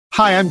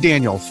Hi, I'm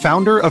Daniel,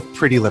 founder of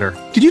Pretty Litter.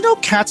 Did you know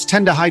cats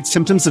tend to hide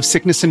symptoms of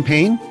sickness and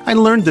pain? I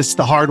learned this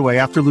the hard way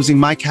after losing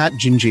my cat,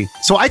 Gingy.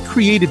 So I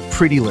created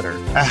Pretty Litter,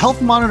 a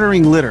health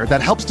monitoring litter that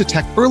helps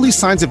detect early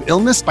signs of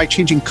illness by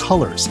changing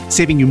colors,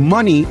 saving you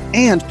money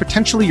and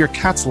potentially your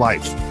cat's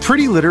life.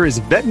 Pretty Litter is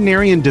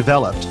veterinarian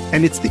developed,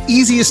 and it's the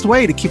easiest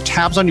way to keep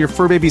tabs on your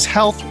fur baby's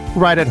health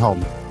right at home.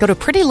 Go to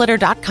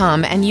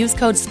prettylitter.com and use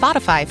code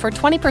SPOTIFY for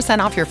 20%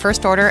 off your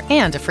first order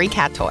and a free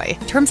cat toy.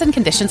 Terms and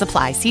conditions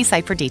apply. See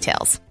site for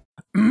details.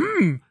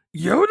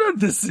 Yoda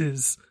this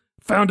is.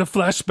 Found a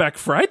Flashback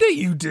Friday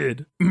you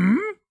did.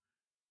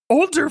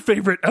 Older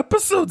favorite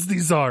episodes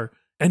these are,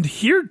 and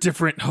hear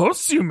different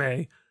hosts you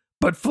may.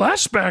 But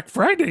Flashback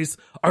Fridays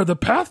are the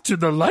path to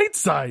the light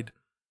side.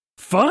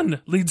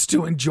 Fun leads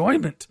to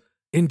enjoyment.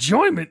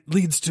 Enjoyment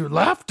leads to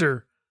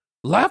laughter.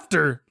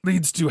 Laughter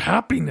leads to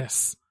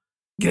happiness.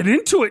 Get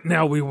into it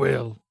now, we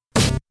will.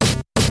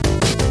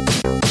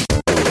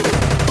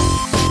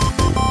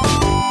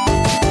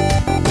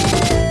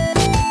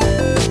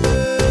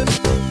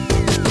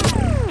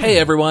 Hey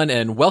everyone,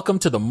 and welcome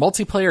to the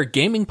Multiplayer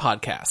Gaming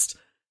Podcast.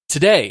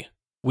 Today,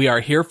 we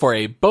are here for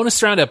a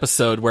bonus round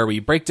episode where we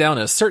break down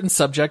a certain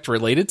subject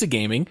related to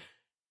gaming,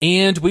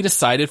 and we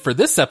decided for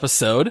this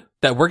episode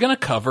that we're going to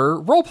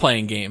cover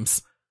role-playing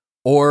games,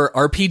 or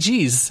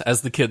RPGs,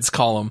 as the kids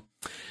call them.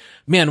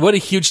 Man, what a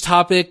huge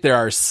topic. There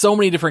are so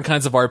many different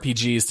kinds of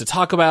RPGs to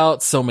talk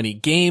about, so many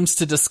games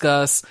to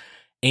discuss,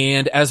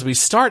 and as we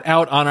start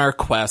out on our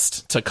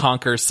quest to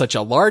conquer such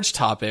a large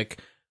topic,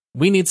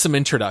 we need some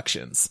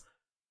introductions.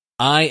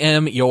 I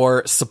am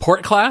your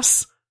support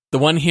class, the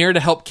one here to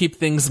help keep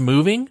things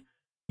moving,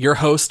 your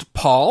host,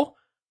 Paul,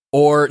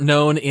 or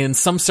known in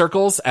some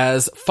circles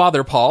as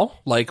Father Paul,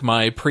 like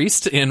my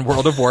priest in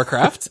World of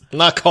Warcraft. I'm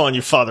not calling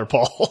you Father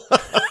Paul.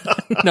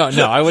 No,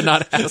 I would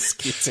not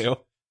ask you to.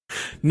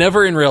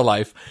 Never in real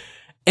life.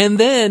 And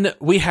then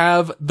we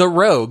have the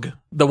rogue,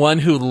 the one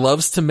who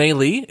loves to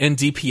melee and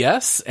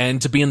DPS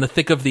and to be in the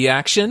thick of the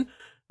action.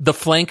 The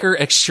flanker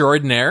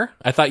extraordinaire.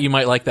 I thought you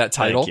might like that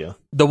title. Thank you.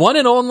 The one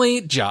and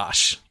only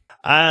Josh.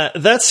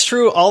 That's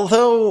true.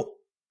 Although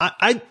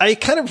I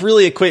kind of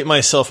really equate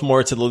myself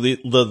more to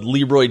the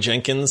Leroy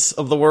Jenkins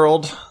of the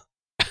world.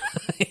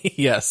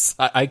 Yes,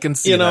 I can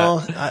see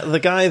that. The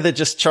guy that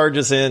just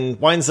charges in,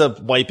 winds up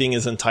wiping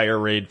his entire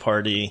raid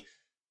party.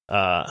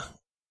 While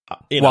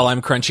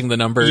I'm crunching the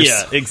numbers.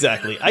 Yeah,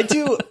 exactly.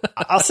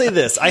 I'll say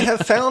this. I have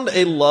found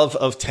a love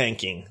of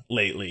tanking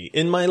lately.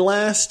 In my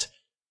last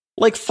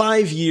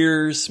 5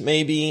 years,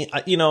 maybe,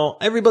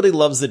 everybody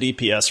loves the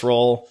DPS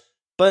role,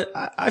 but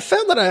I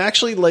found that I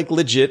actually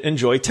legit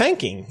enjoy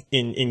tanking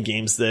in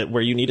games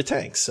where you need a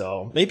tank.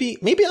 So maybe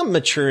I'm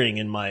maturing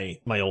in my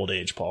old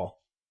age, Paul.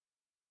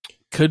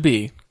 Could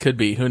be.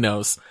 Who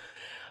knows?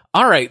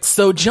 All right.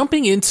 So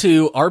jumping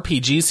into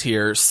RPGs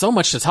here, so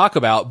much to talk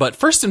about, but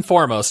first and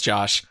foremost,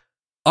 Josh,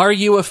 are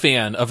you a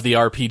fan of the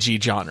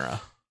RPG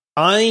genre?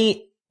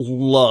 I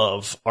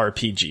love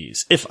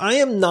RPGs. If I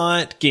am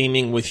not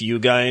gaming with you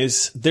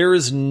guys, there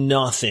is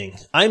nothing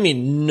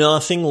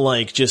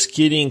like just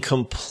getting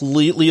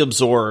completely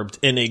absorbed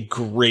in a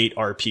great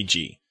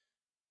RPG.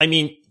 I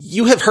mean,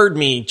 you have heard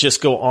me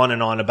just go on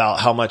and on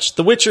about how much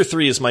The Witcher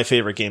 3 is my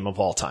favorite game of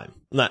all time.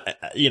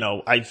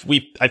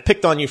 I've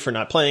picked on you for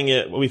not playing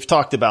it. We've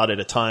talked about it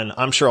a ton.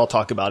 I'm sure I'll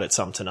talk about it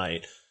some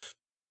tonight.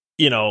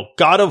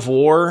 God of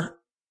War,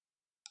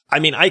 I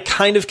mean, I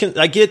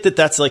get that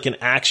that's like an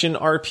action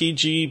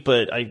RPG,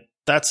 but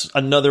that's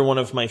another one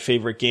of my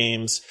favorite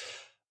games.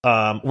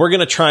 We're going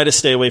to try to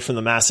stay away from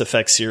the Mass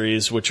Effect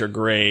series, which are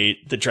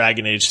great. The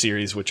Dragon Age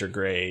series, which are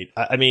great.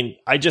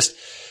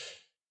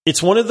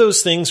 It's one of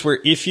those things where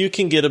if you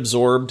can get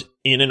absorbed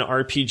in an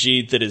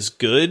RPG that is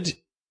good,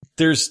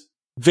 there's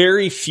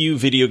very few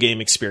video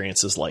game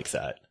experiences like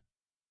that.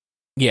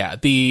 Yeah,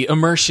 the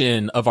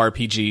immersion of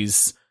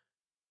RPGs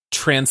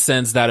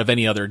transcends that of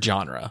any other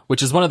genre,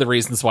 which is one of the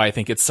reasons why I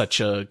think it's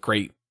such a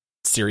great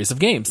series of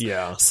games.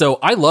 Yeah. So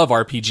I love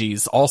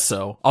RPGs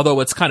also, although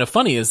what's kind of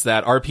funny is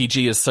that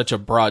RPG is such a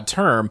broad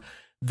term.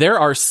 There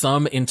are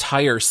some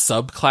entire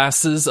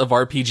subclasses of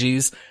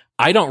RPGs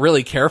I don't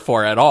really care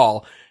for at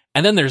all.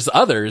 And then there's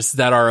others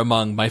that are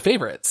among my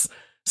favorites.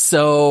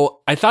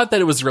 So I thought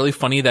that it was really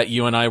funny that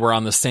you and I were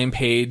on the same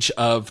page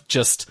of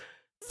just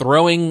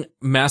throwing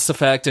Mass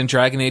Effect and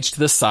Dragon Age to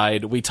the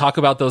side. We talk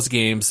about those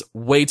games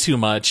way too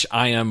much.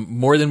 I am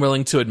more than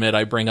willing to admit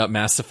I bring up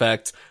Mass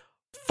Effect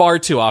far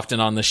too often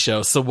on the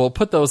show. So we'll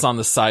put those on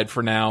the side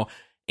for now,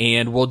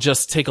 and we'll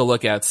just take a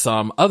look at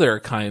some other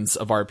kinds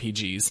of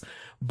RPGs.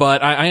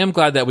 But I am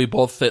glad that we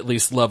both at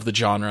least love the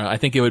genre. I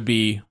think it would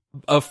be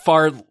a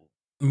far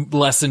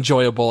less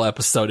enjoyable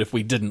episode if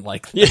we didn't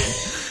like them.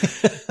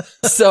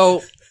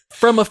 So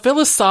from a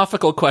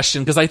philosophical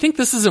question, because I think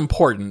this is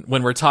important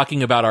when we're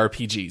talking about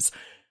RPGs,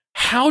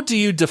 how do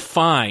you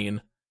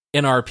define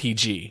an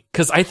RPG?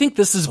 Because I think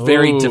this is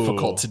very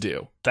difficult to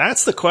do.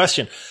 That's the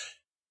question.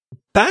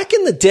 back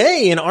in the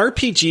day, an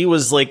RPG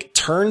was like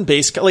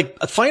turn-based, like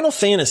Final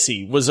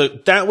Fantasy was an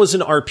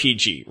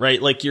RPG,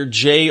 right? Like your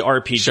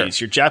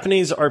JRPGs, your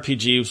Japanese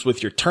RPGs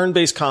with your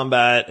turn-based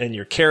combat and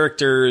your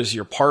characters,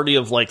 your party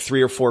of like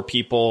 3 or 4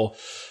 people.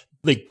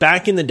 Like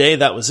back in the day,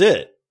 that was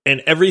it.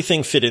 And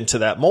everything fit into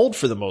that mold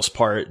for the most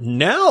part.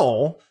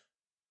 Now,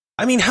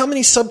 I mean, how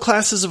many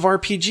subclasses of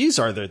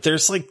RPGs are there?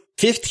 There's like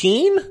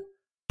 15?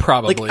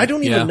 Probably. Like, I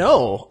don't even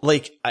know.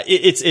 Like,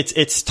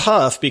 it's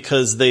tough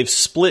because they've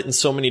split in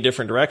so many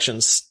different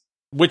directions,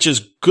 which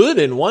is good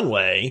in one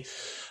way.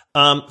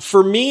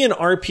 For me, an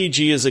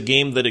RPG is a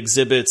game that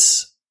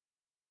exhibits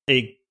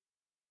a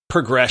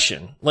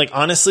progression. Like,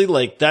 honestly,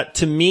 like that,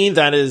 to me,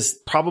 that is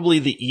probably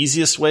the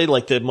easiest way,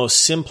 like the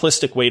most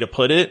simplistic way to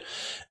put it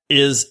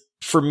is,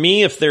 for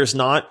me, if there's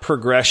not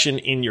progression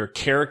in your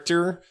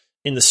character,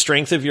 in the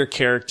strength of your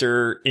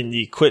character, in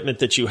the equipment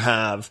that you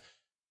have,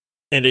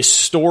 and a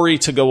story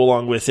to go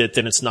along with it,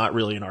 then it's not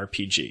really an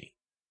RPG.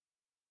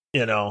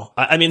 You know,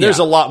 I mean, there's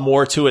a lot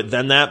more to it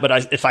than that,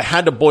 but if I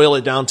had to boil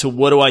it down to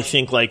what do I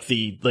think like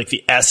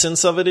the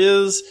essence of it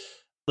is,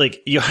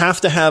 like you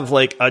have to have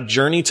like a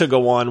journey to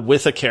go on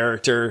with a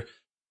character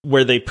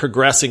where they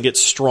progress and get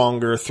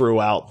stronger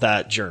throughout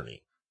that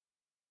journey.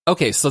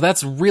 Okay, so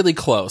that's really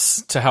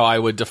close to how I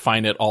would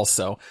define it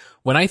also.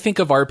 When I think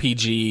of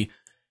RPG,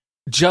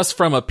 just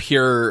from a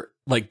pure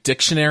like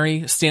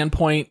dictionary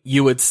standpoint,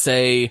 you would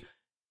say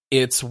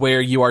it's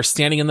where you are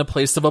standing in the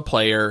place of a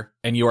player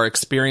and you are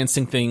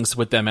experiencing things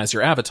with them as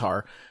your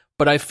avatar.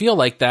 But I feel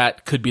like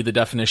that could be the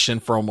definition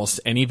for almost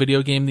any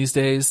video game these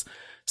days.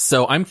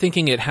 So I'm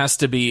thinking it has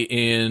to be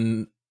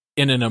in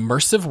an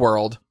immersive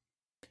world,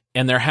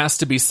 and there has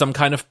to be some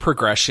kind of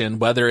progression,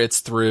 whether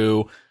it's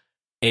through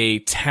a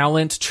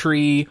talent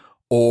tree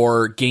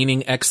or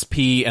gaining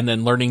XP and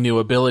then learning new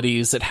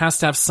abilities. It has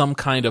to have some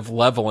kind of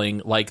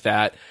leveling like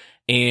that.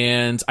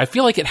 And I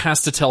feel like it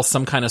has to tell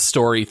some kind of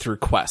story through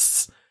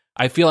quests.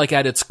 I feel like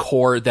at its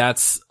core,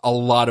 that's a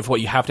lot of what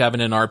you have to have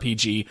in an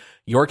RPG.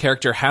 Your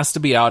character has to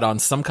be out on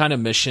some kind of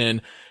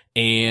mission,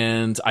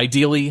 and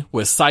ideally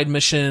with side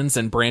missions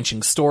and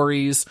branching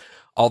stories,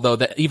 although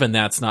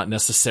that's not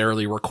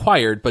necessarily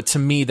required. But to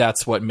me,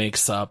 that's what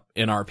makes up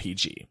an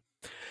RPG.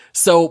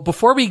 So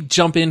before we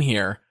jump in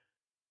here,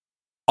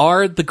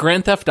 are the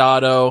Grand Theft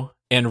Auto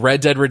and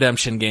Red Dead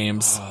Redemption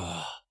games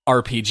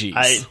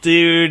RPGs?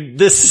 Dude,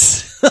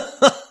 this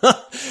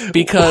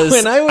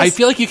because I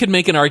feel like you could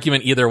make an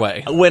argument either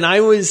way.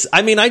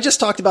 I just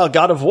talked about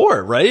God of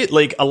War, right?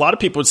 Like a lot of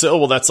people would say, oh,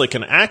 well, that's like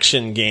an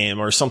action game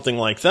or something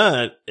like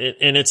that.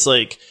 And it's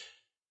like,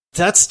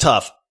 that's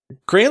tough.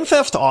 Grand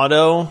Theft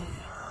Auto,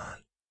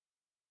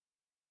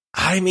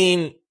 I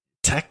mean,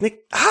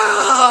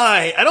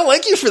 I don't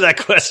like you for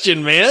that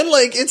question, man.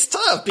 Like, it's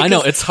tough. I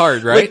know, it's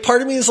hard, right? Like,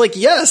 part of me is like,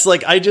 yes,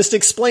 like I just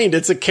explained,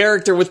 it's a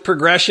character with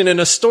progression and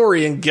a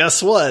story, and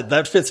guess what?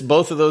 That fits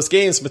both of those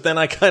games. But then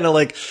I kind of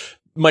like,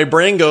 my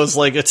brain goes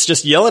like, it's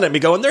just yelling at me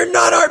going, they're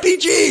not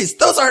RPGs.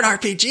 Those aren't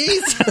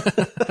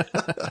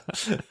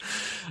RPGs.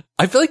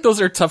 I feel like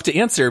those are tough to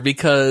answer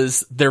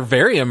because they're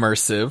very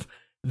immersive.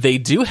 They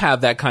do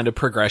have that kind of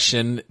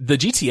progression. The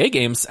GTA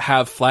games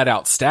have flat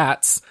out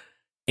stats.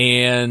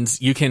 And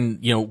you can,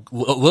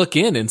 look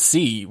in and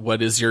see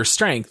what is your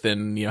strength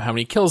and, how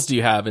many kills do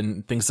you have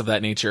and things of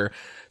that nature.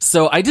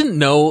 So I didn't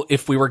know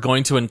if we were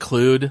going to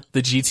include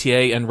the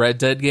GTA and Red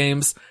Dead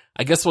games.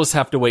 I guess we'll just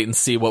have to wait and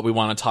see what we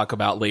want to talk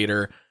about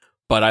later.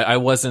 But I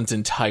wasn't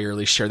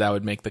entirely sure that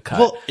would make the cut.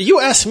 Well, you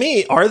asked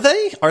me, are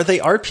they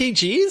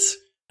RPGs?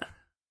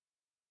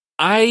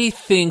 I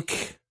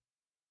think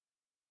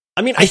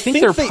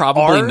they're they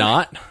probably are.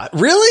 Not.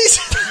 Really?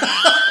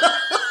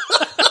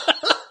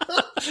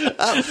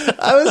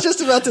 I was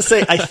just about to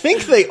say, I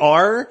think they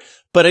are,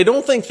 but I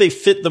don't think they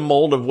fit the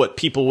mold of what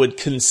people would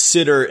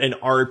consider an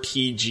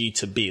RPG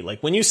to be.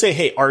 Like when you say,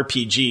 hey,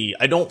 RPG,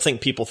 I don't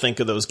think people think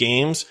of those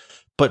games,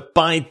 but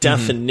by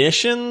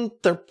definition,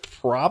 they're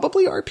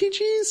probably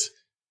RPGs.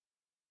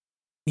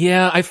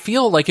 Yeah, I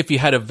feel like if you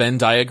had a Venn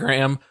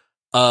diagram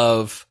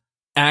of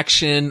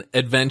action,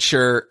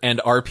 adventure, and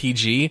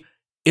RPG,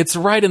 it's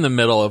right in the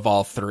middle of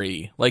all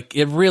three. Like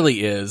it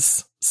really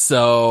is.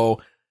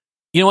 So,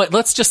 you know what?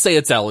 Let's just say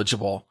it's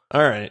eligible.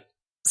 All right.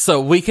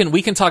 So we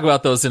can talk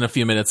about those in a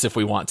few minutes if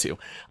we want to.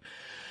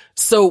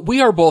 So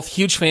we are both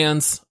huge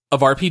fans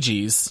of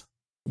RPGs.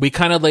 We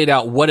kind of laid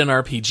out what an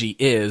RPG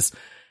is.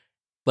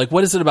 Like,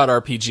 what is it about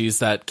RPGs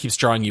that keeps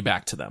drawing you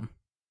back to them?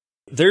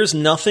 There's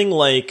nothing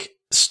like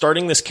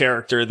starting this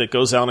character that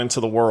goes out into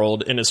the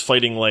world and is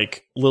fighting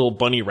like little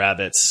bunny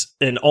rabbits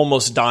and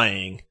almost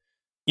dying,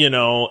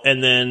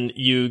 and then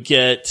you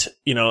get,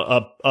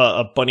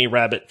 a bunny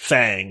rabbit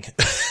fang.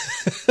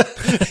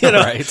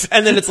 Right.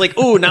 And then it's like,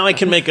 oh, now I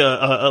can make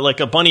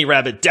a bunny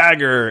rabbit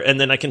dagger, and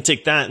then I can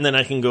take that, and then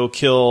I can go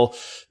kill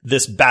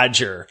this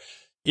badger,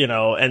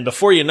 and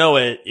before you know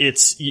it,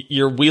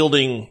 you're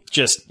wielding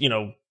just,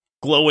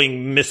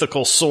 glowing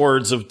mythical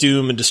swords of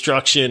doom and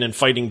destruction and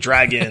fighting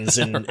dragons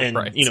and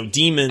right.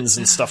 Demons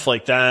and stuff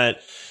like that.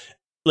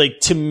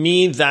 Like, to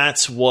me,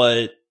 that's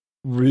what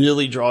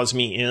really draws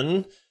me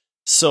in.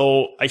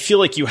 So I feel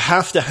like you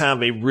have to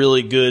have a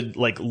really good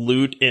like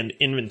loot and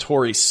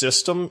inventory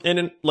system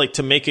in like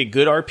to make a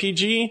good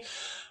RPG.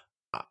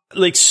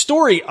 Like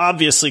story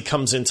obviously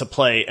comes into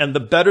play, and the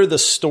better the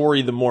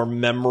story, the more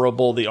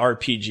memorable the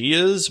RPG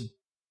is.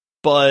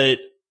 But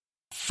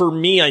for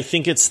me, I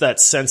think it's that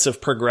sense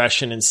of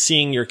progression and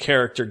seeing your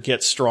character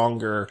get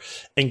stronger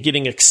and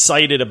getting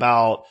excited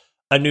about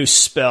a new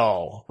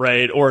spell,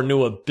 right? Or a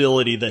new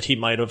ability that he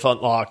might have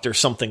unlocked or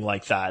something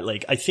like that.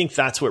 Like, I think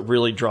that's what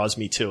really draws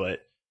me to it.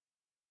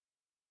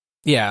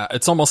 Yeah,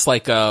 it's almost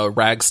like a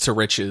rags to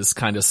riches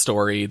kind of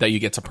story that you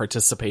get to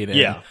participate in.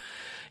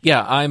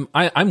 Yeah,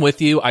 I'm with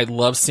you. I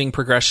love seeing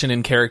progression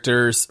in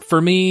characters. For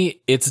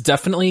me, it's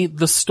definitely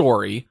the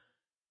story,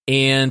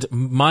 and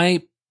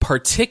my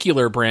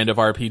particular brand of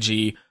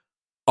RPG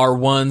are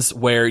ones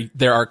where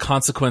there are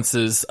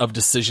consequences of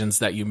decisions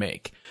that you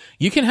make.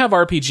 You can have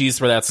RPGs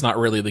where that's not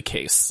really the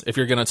case. If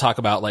you're going to talk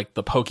about like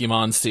the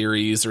Pokemon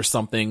series or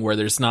something where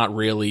there's not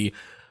really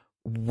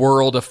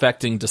world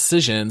affecting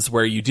decisions,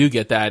 where you do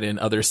get that in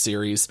other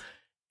series.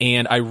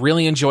 And I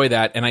really enjoy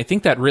that. And I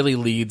think that really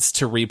leads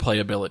to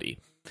replayability.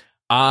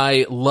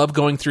 I love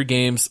going through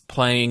games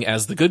playing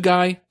as the good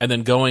guy and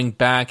then going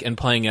back and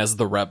playing as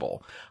the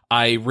rebel.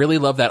 I really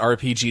love that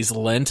RPGs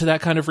lend to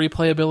that kind of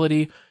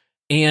replayability.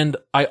 And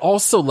I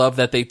also love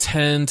that they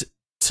tend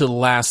to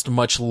last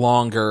much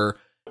longer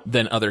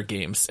than other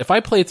games. If I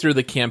play through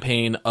the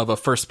campaign of a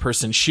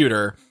first-person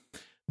shooter,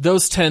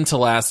 those tend to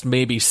last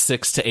maybe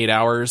 6 to 8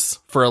 hours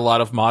for a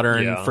lot of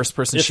modern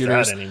first-person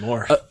shooters. If that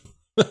anymore.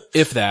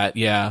 If that,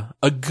 yeah.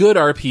 A good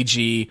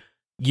RPG,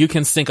 you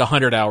can sink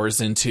 100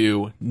 hours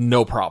into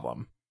no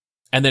problem.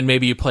 And then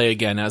maybe you play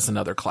again as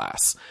another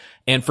class.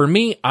 And for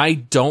me, I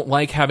don't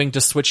like having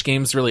to switch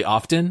games really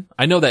often.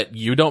 I know that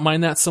you don't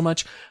mind that so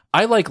much.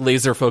 I like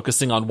laser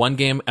focusing on one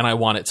game, and I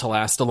want it to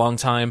last a long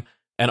time.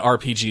 And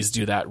RPGs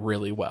do that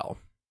really well.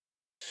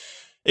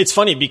 It's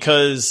funny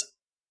because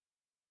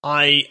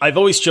I've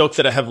always joked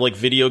that I have like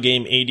video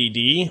game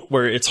ADD,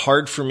 where it's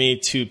hard for me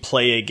to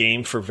play a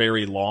game for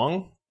very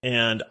long.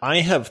 And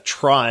I have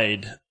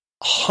tried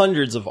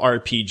hundreds of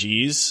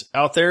RPGs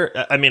out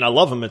there. I mean, I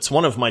love them. It's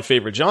one of my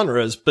favorite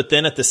genres. But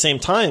then at the same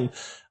time,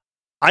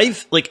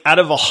 I've like out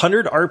of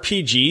 100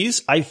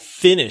 RPGs, I've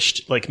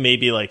finished like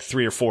maybe like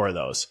 3 or 4 of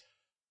those.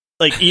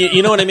 Like,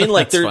 you know what I mean?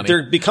 Like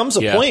there becomes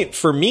a point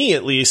for me,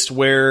 at least,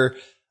 where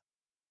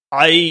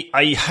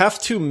I have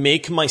to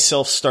make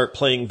myself start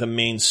playing the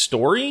main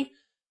story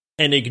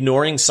and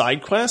ignoring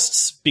side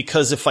quests,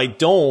 because if I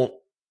don't,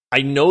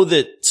 I know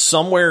that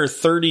somewhere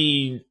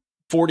 30,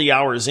 40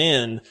 hours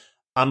in,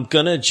 I'm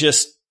going to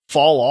just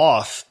fall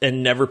off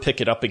and never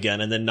pick it up again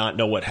and then not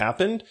know what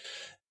happened.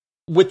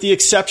 With the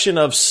exception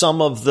of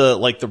some of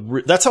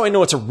that's how I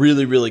know it's a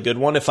really, really good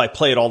one if I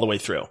play it all the way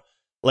through.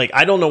 Like,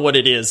 I don't know what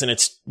it is, and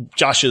it's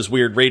Josh's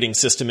weird rating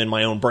system in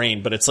my own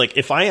brain, but it's like,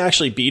 if I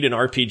actually beat an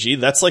RPG,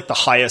 that's like the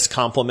highest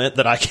compliment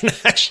that I can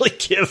actually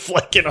give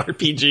like an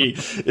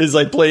RPG, is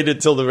I played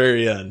it till the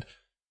very end.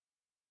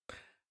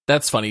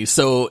 That's funny.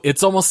 So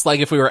it's almost like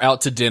if we were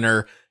out to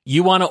dinner,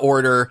 you want to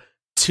order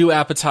 2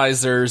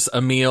 appetizers,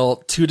 a meal,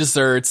 2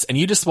 desserts, and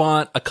you just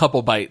want a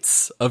couple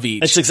bites of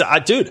each. It's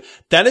dude,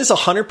 that is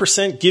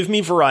 100% give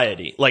me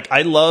variety. Like,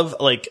 I love,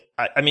 like,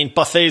 I mean,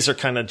 buffets are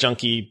kind of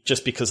junky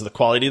just because of the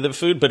quality of the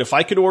food, but if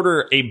I could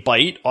order a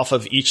bite off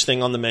of each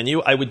thing on the menu,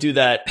 I would do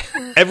that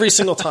every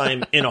single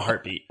time in a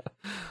heartbeat.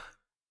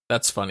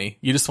 That's funny.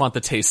 You just want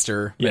the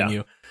taster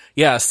menu.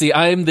 Yeah, see,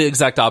 I'm the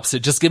exact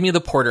opposite. Just give me the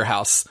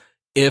porterhouse.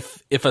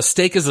 If a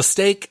steak is a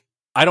steak,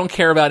 I don't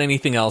care about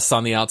anything else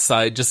on the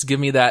outside. Just give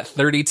me that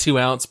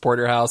 32-ounce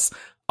porterhouse.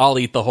 I'll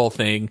eat the whole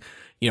thing.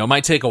 You know, it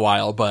might take a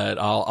while, but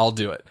I'll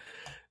do it.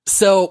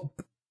 So,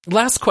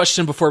 last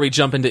question before we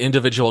jump into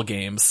individual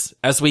games.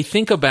 As we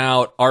think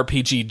about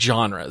RPG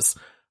genres,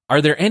 are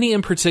there any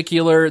in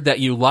particular that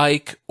you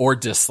like or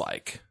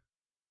dislike?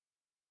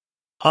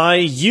 I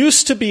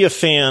used to be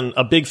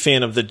a big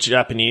fan of the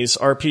Japanese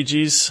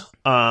RPGs.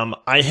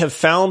 I have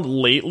found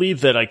lately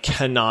that I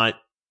cannot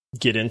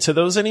get into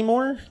those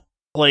anymore.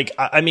 Like,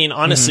 I mean,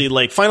 honestly,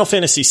 like Final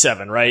Fantasy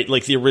VII, right?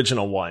 Like the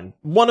original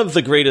one of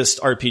the greatest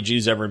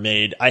RPGs ever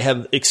made. I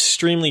have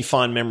extremely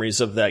fond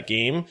memories of that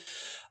game.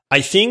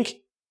 I think,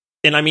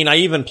 and I mean, I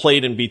even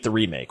played and beat the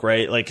remake,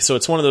 right? Like, so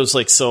it's one of those,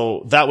 like,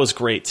 so that was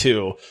great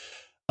too.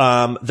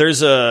 I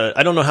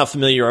don't know how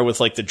familiar you are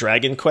with like the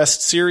Dragon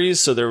Quest series.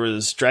 So there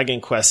was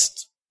Dragon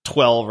Quest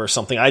 12 or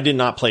something. I did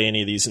not play any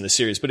of these in the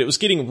series, but it was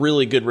getting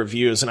really good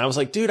reviews. And I was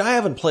like, dude, I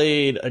haven't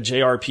played a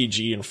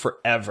JRPG in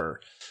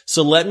forever.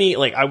 So let me,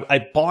 like,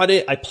 I bought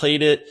it, I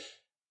played it.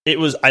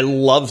 I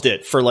loved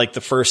it for like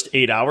the first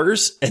 8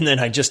 hours, and then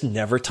I just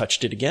never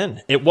touched it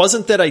again. It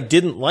wasn't that I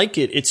didn't like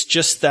it. It's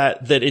just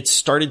that it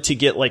started to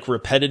get like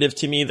repetitive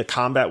to me. The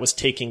combat was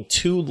taking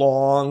too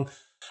long.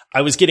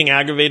 I was getting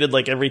aggravated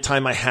like every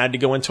time I had to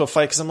go into a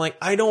fight, because I'm like,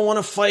 I don't want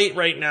to fight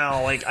right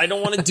now. Like, I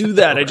don't want to do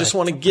that. Right. I just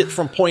want to get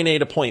from point A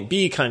to point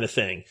B kind of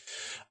thing.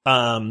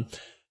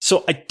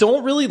 So I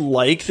don't really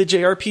like the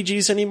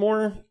JRPGs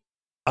anymore.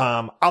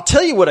 I'll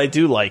tell you what I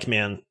do like,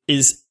 man,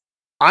 is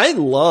I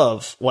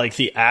love like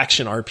the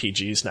action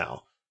RPGs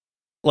now.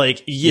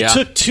 Like you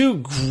took two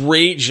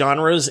great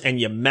genres and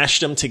you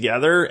meshed them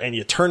together and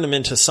you turned them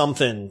into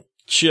something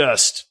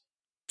just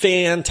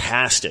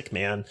fantastic,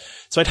 man.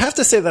 So I'd have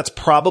to say that's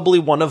probably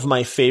one of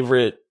my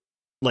favorite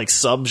like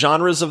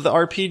subgenres of the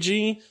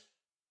RPG.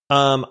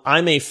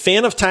 I'm a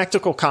fan of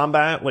tactical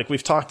combat. Like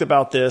we've talked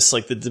about this,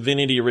 like the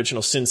Divinity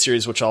Original Sin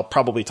series, which I'll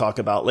probably talk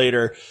about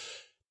later,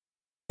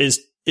 is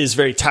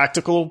very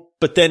tactical.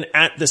 But then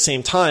at the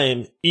same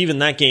time, even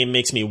that game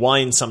makes me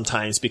whine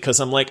sometimes because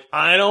I'm like,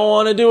 I don't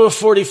want to do a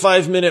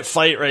 45-minute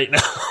fight right now.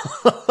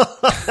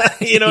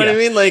 You know what I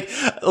mean? Like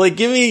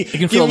give me, it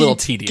can feel a little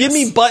tedious. Give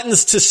me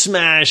buttons to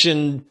smash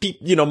and,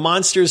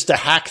 monsters to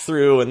hack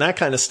through and that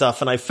kind of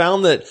stuff. And I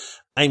found that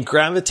I'm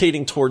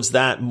gravitating towards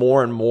that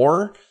more and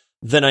more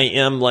than I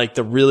am like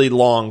the really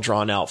long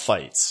drawn out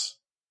fights.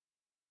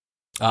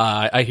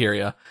 I hear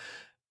you.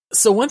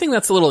 So one thing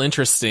that's a little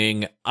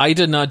interesting, I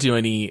did not do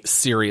any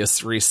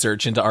serious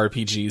research into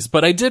RPGs,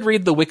 but I did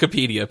read the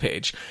Wikipedia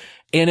page.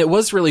 And it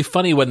was really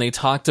funny when they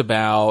talked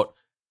about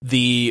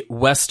the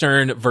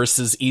Western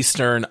versus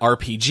Eastern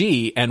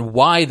RPG and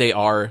why they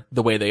are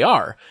the way they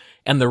are.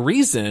 And the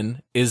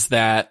reason is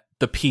that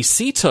the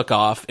PC took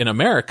off in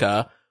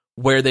America,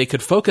 where they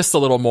could focus a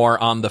little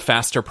more on the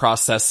faster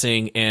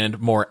processing and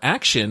more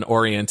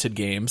action-oriented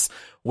games,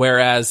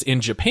 whereas in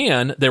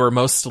Japan, they were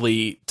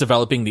mostly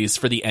developing these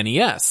for the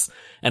NES.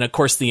 And of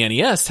course, the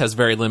NES has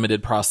very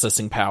limited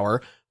processing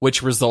power,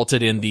 which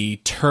resulted in the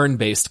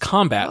turn-based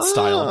combat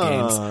style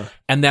games.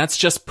 And that's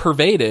just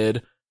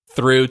pervaded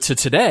through to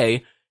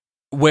today,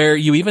 where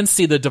you even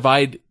see the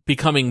divide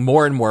becoming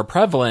more and more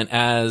prevalent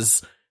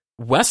as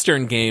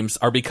Western games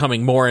are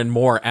becoming more and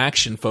more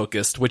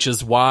action-focused, which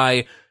is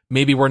why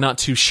maybe we're not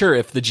too sure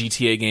if the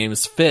GTA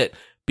games fit,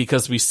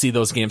 because we see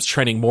those games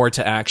trending more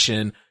to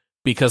action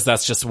because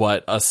that's just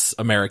what us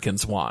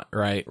Americans want,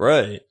 right?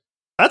 Right.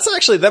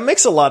 That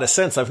makes a lot of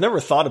sense. I've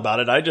never thought about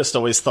it. I just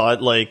always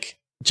thought like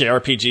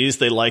JRPGs,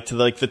 they liked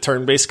like the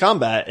turn-based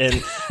combat.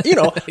 And,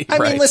 I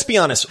mean, let's be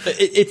honest.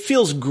 It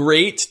feels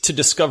great to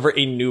discover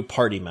a new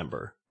party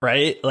member,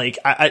 right? Like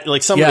I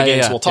like some of the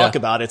games we'll talk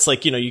about. It's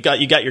like, you got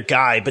your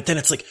guy, but then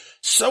it's like,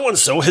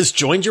 so-and-so has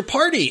joined your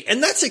party.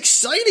 And that's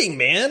exciting,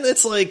 man.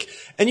 It's like,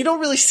 and you don't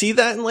really see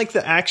that in like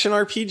the action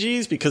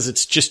RPGs because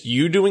it's just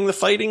you doing the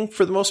fighting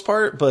for the most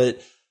part.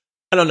 But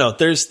I don't know.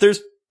 There's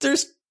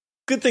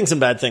good things and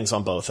bad things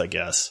on both, I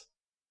guess.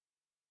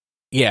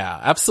 Yeah,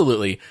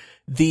 absolutely.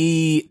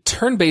 The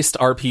turn-based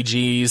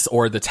RPGs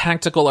or the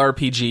tactical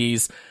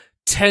RPGs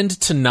tend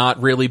to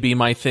not really be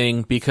my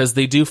thing because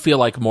they do feel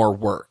like more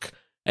work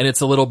and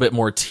it's a little bit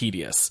more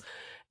tedious.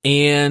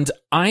 And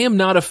I am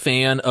not a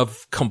fan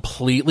of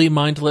completely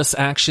mindless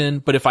action,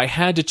 but if I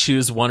had to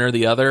choose one or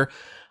the other,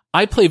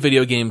 I play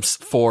video games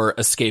for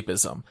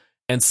escapism.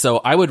 And so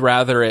I would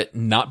rather it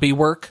not be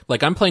work.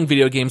 Like I'm playing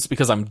video games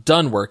because I'm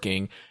done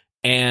working,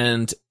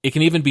 and it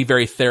can even be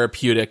very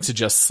therapeutic to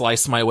just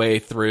slice my way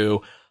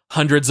through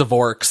hundreds of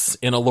orcs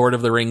in a Lord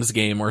of the Rings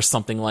game or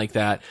something like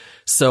that.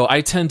 So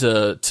I tend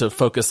to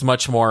focus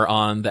much more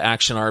on the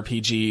action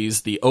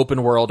RPGs, the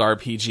open world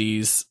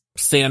RPGs,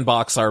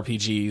 sandbox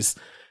RPGs.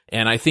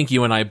 And I think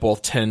you and I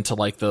both tend to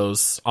like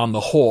those on the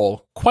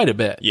whole quite a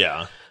bit.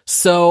 Yeah.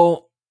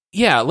 So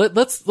yeah,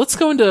 let's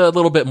go into a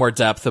little bit more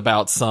depth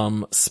about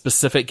some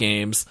specific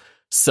games.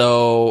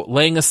 So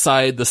laying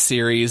aside the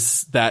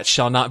series that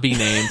shall not be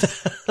named,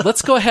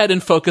 let's go ahead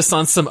and focus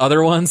on some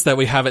other ones that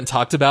we haven't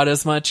talked about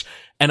as much.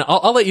 And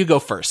I'll let you go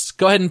first.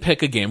 Go ahead and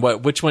pick a game.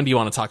 Which one do you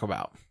want to talk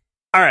about?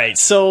 All right.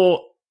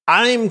 So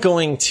I'm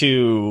going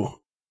to,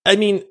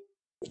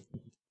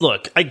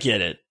 look, I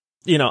get it.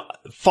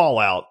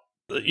 Fallout,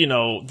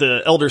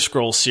 the Elder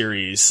Scrolls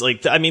series,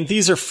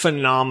 these are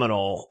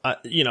phenomenal.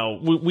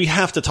 We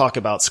have to talk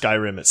about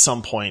Skyrim at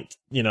some point,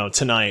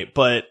 tonight,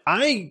 but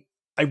I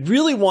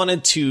really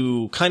wanted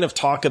to kind of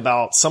talk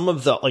about some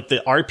of the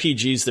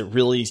RPGs that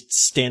really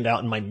stand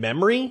out in my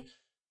memory.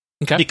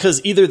 Okay. Because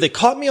either they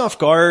caught me off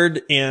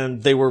guard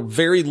and they were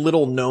very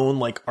little known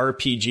like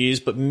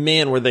RPGs, but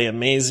man, were they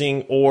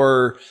amazing,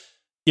 or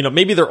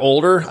maybe they're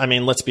older. I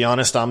mean, let's be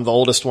honest, I'm the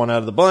oldest one out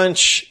of the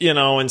bunch,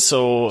 and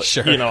so,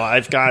 sure.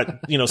 I've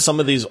got, some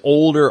of these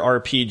older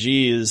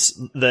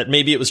RPGs that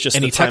maybe it was just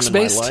the time in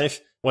my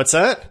life. What's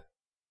that?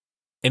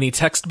 Any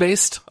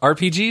text-based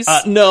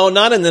RPGs? No,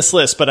 not in this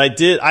list, but I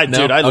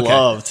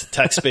loved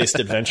text-based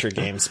adventure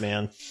games,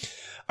 man.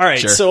 All right.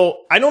 Sure. So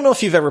I don't know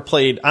if you've ever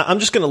played, I'm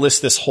just going to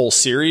list this whole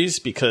series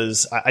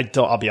because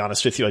I'll be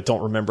honest with you, I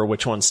don't remember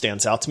which one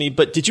stands out to me,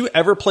 but did you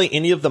ever play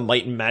any of the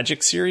Might and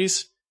Magic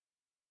series?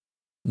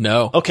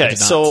 No. Okay,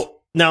 so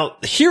now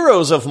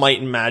Heroes of Might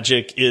and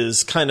Magic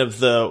is kind of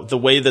the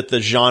way that the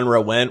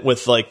genre went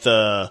with like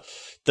the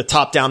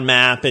top-down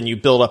map and you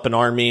build up an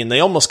army, and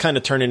they almost kind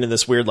of turn into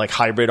this weird like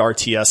hybrid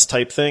RTS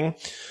type thing.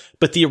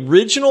 But the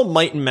original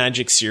Might and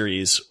Magic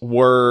series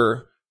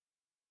were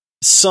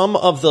some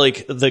of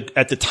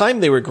at the time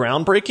they were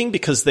groundbreaking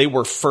because they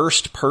were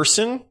first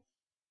person,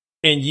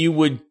 and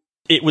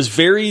it was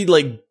very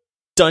like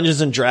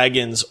Dungeons and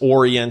Dragons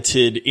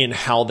oriented in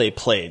how they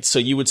played. So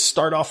you would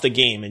start off the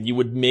game and you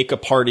would make a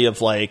party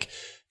of like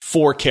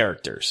 4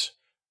 characters,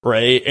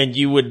 right? And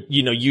you would,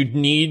 you'd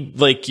need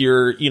like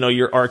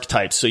your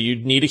archetypes. So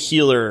you'd need a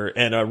healer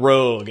and a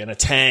rogue and a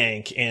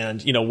tank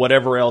and,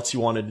 whatever else you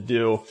wanted to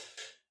do.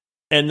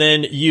 And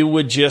then you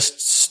would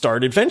just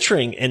start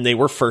adventuring, and they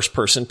were first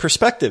person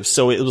perspective.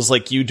 So it was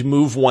like you'd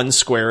move one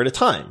square at a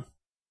time,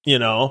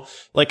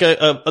 like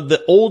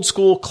the old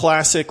school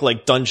classic,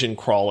 like dungeon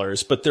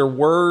crawlers, but there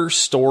were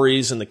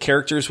stories and the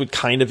characters would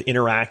kind of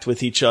interact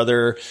with each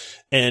other.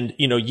 And,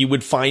 you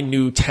would find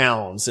new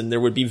towns and there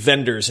would be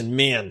vendors. And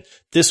man,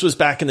 this was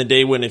back in the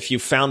day when if you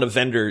found a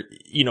vendor,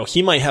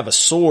 he might have a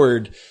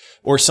sword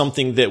or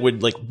something that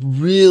would like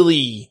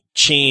really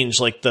change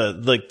like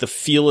the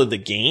feel of the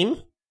game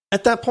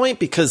at that point,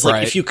 because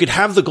like if you could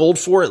have the gold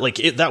for it, like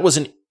that was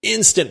an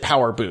instant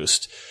power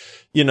boost,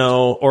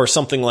 or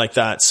something like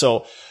that.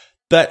 So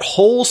that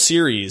whole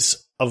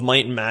series of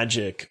Might and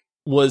Magic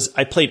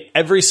I played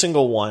every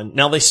single one.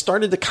 Now they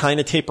started to kind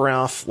of taper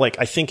off. Like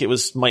I think it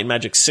was Might and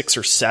Magic 6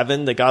 or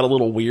 7. They got a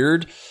little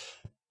weird,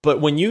 but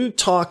when you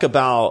talk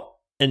about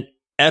an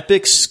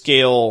epic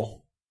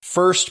scale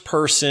first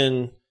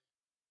person,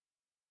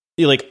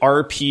 like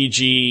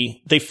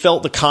RPG, they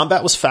felt the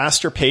combat was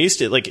faster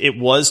paced. It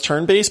was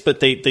turn based, but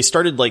they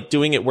started like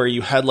doing it where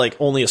you had like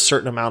only a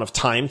certain amount of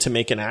time to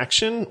make an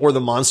action, or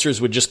the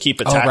monsters would just keep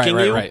attacking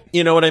you. Right.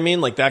 You know what I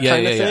mean? Like that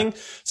kind of thing.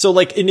 So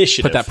like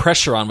initiative. Put that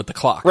pressure on with the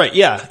clock. Right.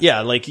 Yeah.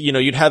 Yeah. Like,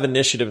 you'd have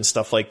initiative and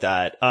stuff like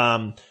that.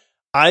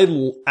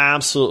 I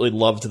absolutely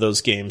loved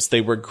those games.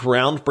 They were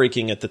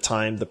groundbreaking at the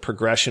time. The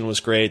progression was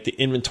great. The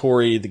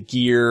inventory, the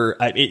gear,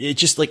 it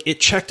just like, it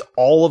checked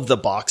all of the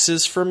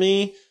boxes for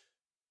me.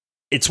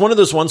 It's one of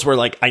those ones where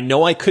like, I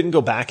know I couldn't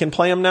go back and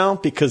play them now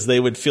because they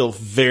would feel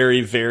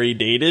very, very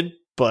dated.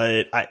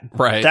 But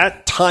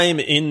that time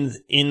in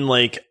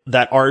like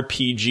that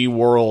RPG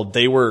world,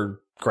 they were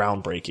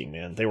groundbreaking,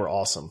 man. They were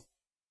awesome.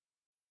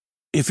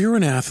 If you're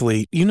an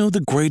athlete,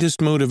 the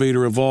greatest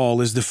motivator of all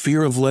is the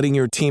fear of letting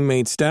your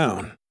teammates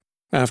down.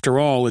 After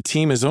all, a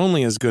team is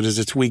only as good as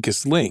its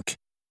weakest link.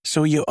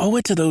 So you owe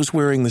it to those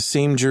wearing the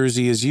same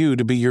jersey as you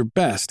to be your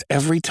best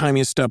every time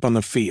you step on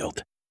the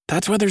field.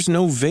 That's why there's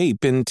no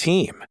vape in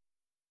team.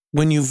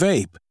 When you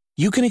vape,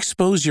 you can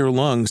expose your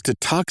lungs to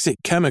toxic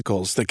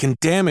chemicals that can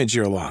damage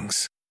your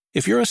lungs.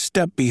 If you're a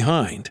step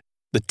behind,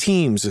 the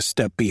team's a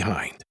step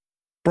behind.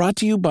 Brought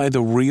to you by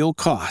The Real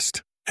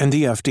Cost and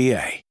the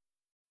FDA.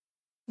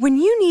 When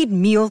you need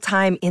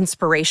mealtime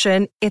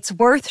inspiration, it's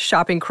worth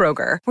shopping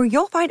Kroger, where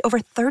you'll find over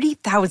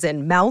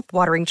 30,000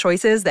 mouth-watering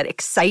choices that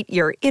excite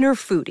your inner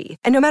foodie.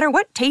 And no matter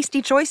what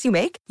tasty choice you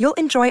make, you'll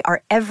enjoy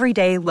our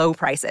everyday low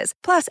prices,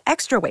 plus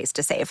extra ways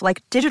to save,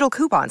 like digital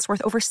coupons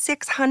worth over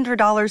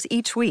 $600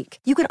 each week.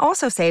 You can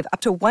also save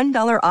up to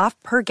 $1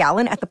 off per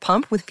gallon at the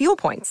pump with fuel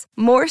points.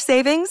 More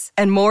savings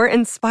and more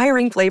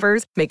inspiring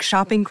flavors make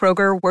shopping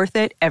Kroger worth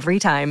it every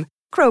time.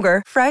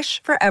 Kroger,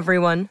 fresh for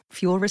everyone.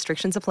 Fuel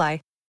restrictions apply.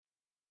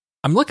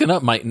 I'm looking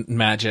up Might and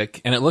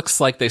Magic, and it looks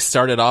like they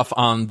started off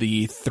on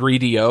the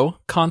 3DO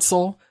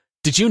console.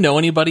 Did you know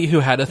anybody who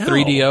had a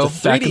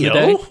 3DO back in the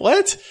day?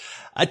 What?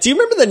 Do you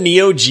remember the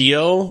Neo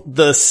Geo,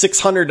 the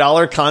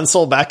 $600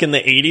 console back in the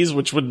 80s,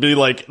 which would be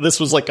like, this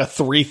was like a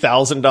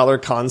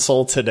 $3,000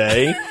 console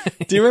today?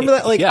 Do you remember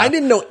that? Like, I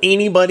didn't know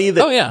anybody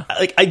that,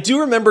 like, I do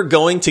remember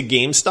going to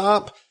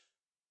GameStop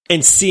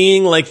and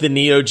seeing like the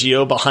Neo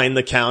Geo behind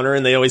the counter,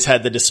 and they always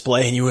had the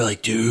display, and you were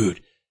like,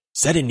 dude,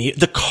 is that a Neo?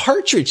 The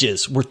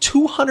cartridges were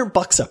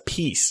 $200 a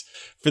piece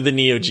for the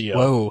Neo Geo.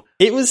 Whoa.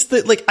 It was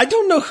I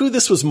don't know who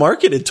this was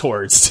marketed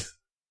towards.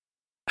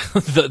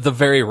 the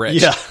very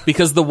rich. Yeah.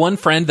 Because the one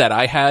friend that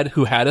I had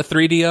who had a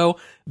 3DO,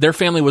 their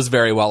family was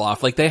very well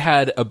off. Like they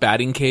had a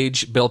batting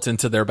cage built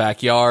into their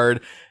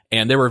backyard,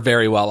 and they were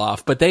very well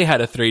off, but they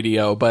had a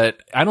 3DO, but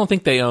I don't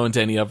think they owned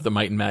any of the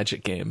Might and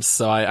Magic games.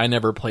 So I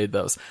never played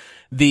those.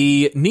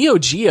 The Neo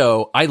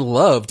Geo I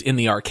loved in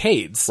the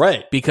arcades.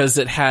 Right. Because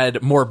it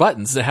had more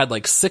buttons. It had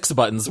like 6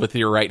 buttons with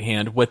your right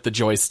hand with the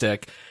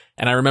joystick.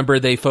 And I remember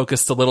they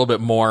focused a little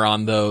bit more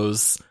on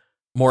those,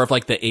 more of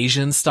like the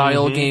Asian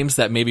style games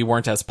that maybe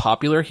weren't as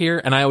popular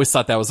here. And I always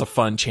thought that was a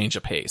fun change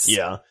of pace.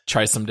 Yeah.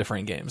 Try some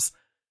different games.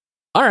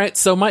 All right.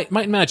 So Might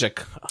and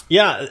Magic.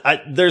 Yeah.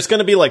 There's going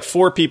to be like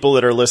 4 people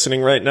that are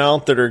listening right now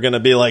that are going to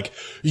be like,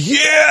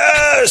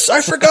 yes,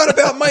 I forgot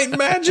about Might and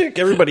Magic.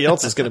 Everybody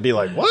else is going to be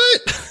like,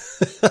 what?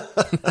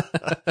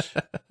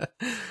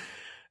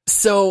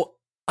 So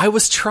I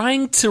was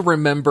trying to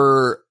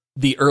remember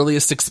the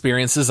earliest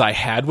experiences I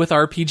had with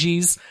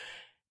RPGs,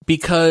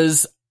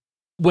 because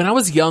when I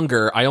was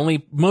younger, I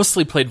only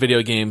mostly played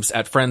video games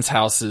at friends'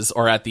 houses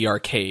or at the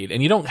arcade,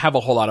 and you don't have a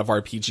whole lot of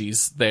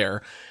RPGs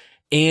there.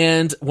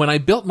 And when I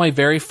built my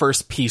very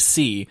first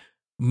PC,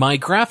 my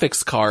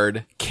graphics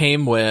card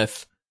came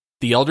with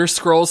The Elder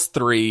Scrolls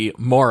 3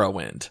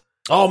 Morrowind.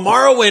 Oh,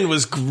 Morrowind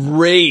was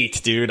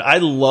great, dude. I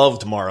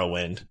loved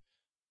Morrowind.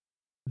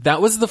 That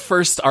was the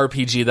first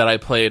RPG that I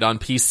played on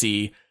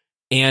PC,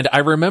 and I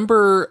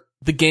remember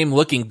the game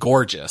looking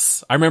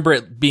gorgeous. I remember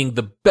it being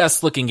the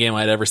best looking game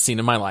I'd ever seen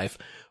in my life.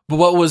 But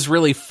what was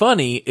really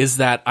funny is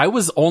that I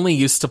was only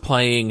used to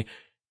playing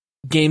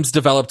games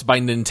developed by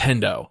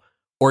Nintendo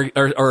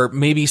or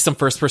maybe some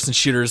first person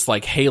shooters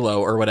like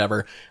Halo or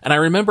whatever. And I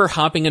remember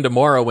hopping into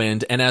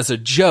Morrowind, and as a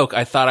joke,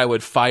 I thought I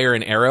would fire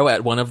an arrow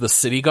at one of the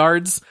city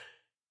guards,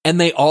 and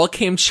they all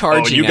came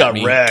charging at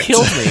me,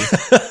 killed me,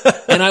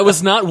 and I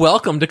was not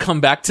welcome to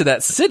come back to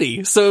that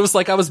city. So it was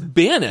like I was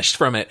banished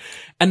from it.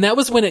 And that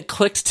was when it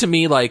clicked to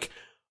me like,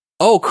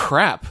 oh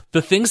crap,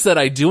 the things that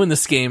I do in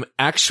this game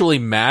actually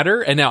matter,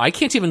 and now I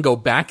can't even go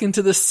back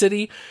into this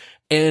city.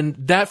 And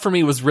that for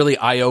me was really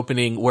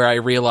eye-opening, where I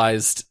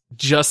realized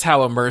just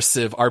how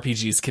immersive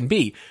RPGs can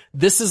be.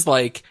 This is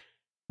like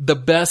the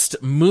best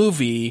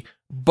movie,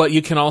 but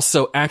you can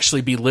also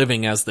actually be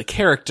living as the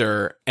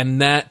character.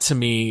 And that to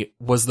me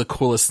was the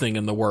coolest thing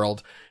in the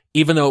world,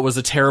 even though it was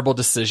a terrible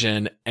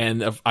decision.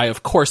 And I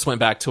of course went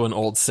back to an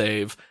old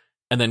save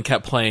and then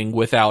kept playing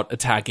without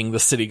attacking the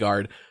city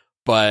guard.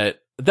 But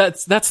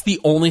that's the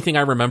only thing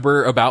I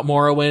remember about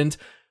Morrowind.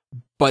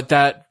 But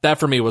that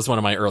for me was one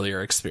of my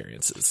earlier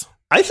experiences.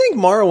 I think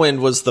Morrowind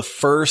was the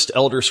first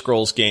Elder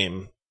Scrolls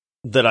game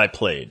that I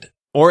played.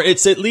 Or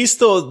it's at least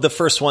the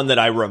first one that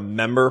I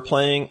remember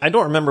playing. I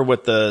don't remember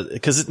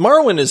because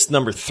Morrowind is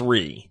number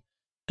 3.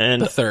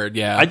 And the third,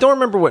 yeah. I don't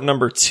remember what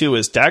number 2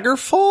 is.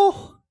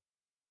 Daggerfall?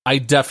 I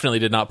definitely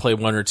did not play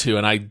 1 or 2,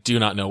 and I do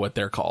not know what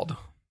they're called.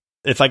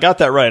 If I got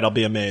that right, I'll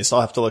be amazed.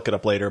 I'll have to look it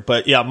up later.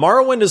 But yeah,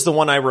 Morrowind is the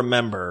one I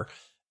remember.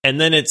 And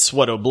then it's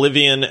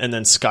Oblivion and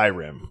then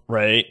Skyrim,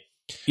 right?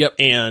 Yep.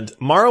 And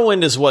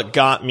Morrowind is what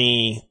got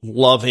me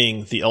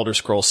loving the Elder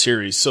Scrolls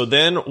series. So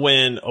then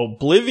when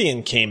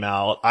Oblivion came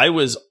out, I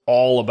was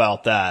all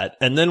about that.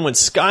 And then when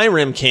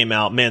Skyrim came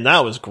out, man,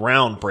 that was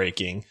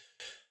groundbreaking.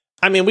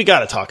 I mean, we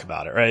got to talk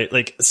about it, right?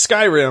 Like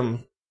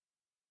Skyrim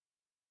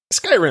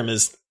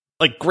is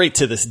like great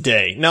to this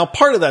day. Now,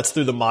 part of that's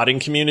through the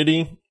modding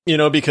community,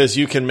 because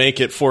you can make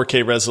it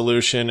 4K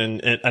resolution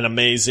and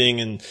amazing,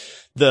 and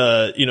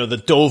the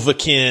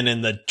Dovahkiin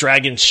and the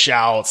dragon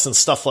shouts and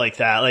stuff like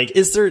that. Like,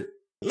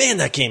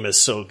 that game is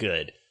so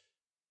good.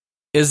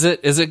 Is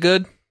it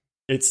good?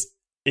 It's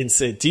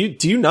insane.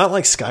 Do you not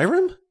like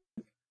Skyrim?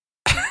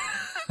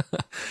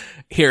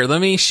 Here,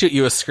 let me shoot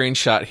you a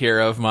screenshot here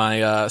of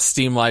my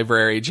Steam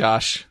library,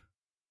 Josh.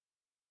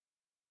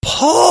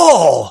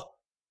 Paul!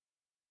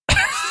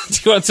 Do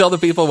you want to tell the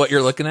people what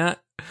you're looking at?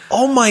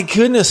 Oh my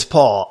goodness,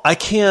 Paul. I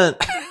can't.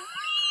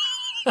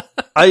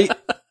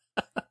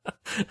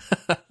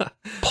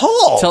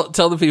 Paul!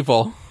 Tell the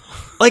people.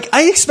 Like,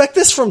 I expect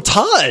this from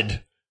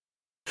Todd.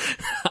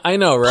 I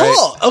know, right?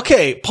 Paul,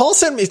 okay, Paul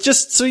sent me,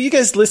 just so you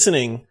guys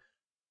listening,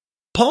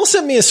 Paul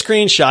sent me a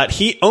screenshot.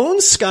 He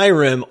owns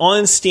Skyrim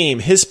on Steam.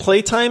 His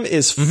playtime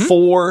is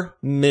 4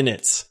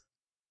 minutes.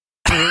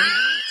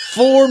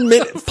 4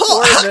 minutes.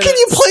 Paul, how can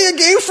you play a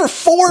game for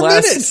 4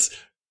 minutes?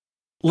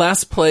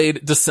 Last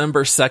played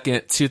December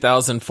 2nd,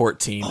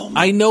 2014.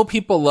 I know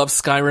people love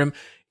Skyrim.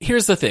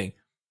 Here's the thing.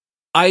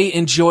 I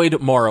enjoyed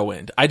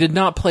Morrowind. I did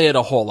not play it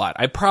a whole lot.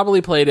 I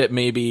probably played it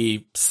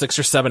maybe 6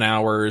 or 7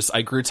 hours.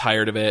 I grew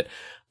tired of it.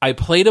 I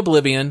played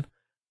Oblivion.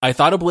 I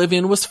thought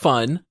Oblivion was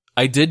fun.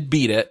 I did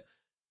beat it.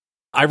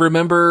 I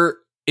remember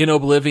in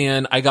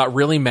Oblivion, I got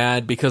really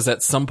mad because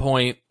at some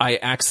point I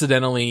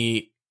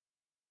accidentally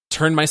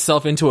turned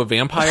myself into a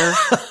vampire.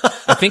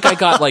 I think I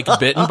got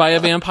bitten by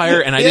a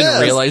vampire and I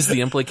didn't realize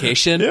the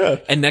implication. Yeah.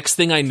 And next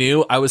thing I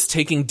knew, I was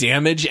taking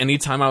damage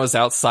anytime I was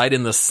outside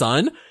in the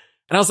sun.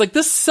 And I was like,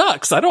 this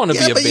sucks. I don't want to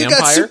be a vampire. Yeah, but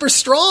you got super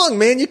strong,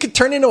 man. You could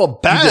turn into a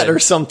bat or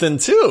something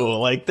too.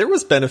 Like, there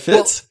was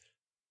benefits.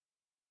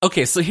 Well,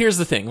 okay, so here's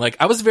the thing. Like,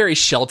 I was very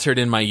sheltered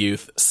in my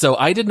youth, so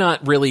I did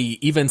not really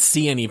even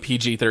see any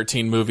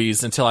PG-13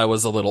 movies until I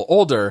was a little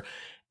older.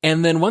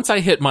 And then once I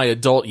hit my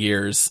adult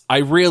years, I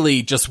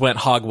really just went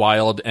hog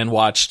wild and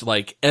watched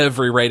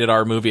every rated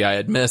R movie I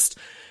had missed.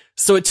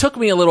 So it took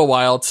me a little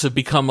while to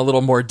become a little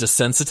more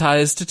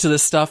desensitized to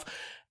this stuff.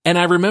 And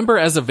I remember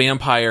as a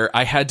vampire,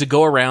 I had to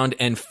go around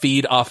and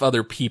feed off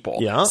other people.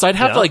 Yeah, so I'd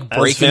have to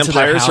break into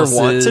their houses. Vampires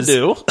are wont to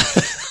do.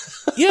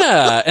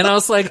 Yeah, and I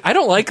was like, I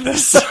don't like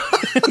this.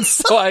 And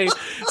so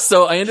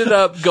I ended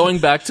up going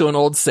back to an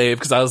old save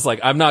because I was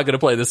like, I'm not going to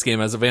play this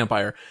game as a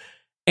vampire.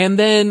 And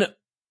then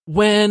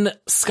when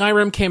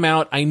Skyrim came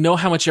out, I know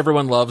how much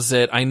everyone loves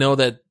it. I know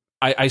that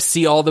I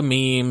see all the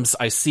memes.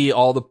 I see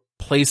all the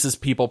places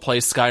people play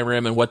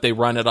Skyrim and what they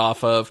run it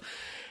off of.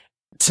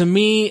 To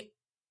me,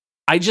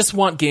 I just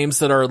want games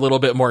that are a little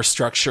bit more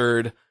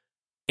structured,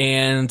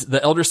 and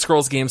the Elder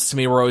Scrolls games to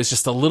me were always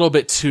just a little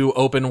bit too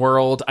open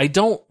world. I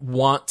don't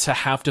want to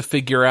have to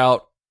figure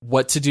out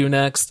what to do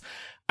next.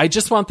 I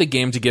just want the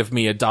game to give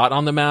me a dot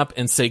on the map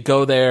and say,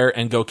 go there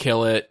and go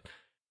kill it.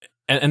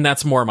 And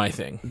that's more my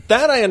thing.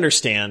 That I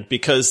understand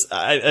because,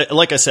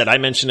 like I said, I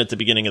mentioned at the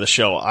beginning of the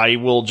show, I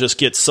will just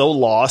get so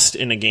lost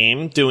in a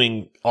game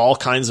doing all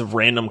kinds of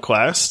random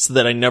quests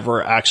that I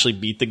never actually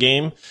beat the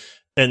game.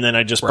 And then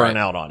I just burn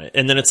out on it.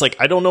 And then it's like,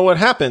 I don't know what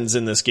happens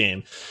in this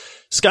game.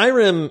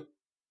 Skyrim,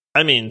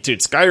 I mean,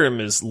 dude,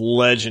 Skyrim is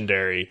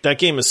legendary. That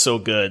game is so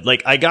good.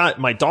 Like, I got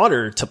my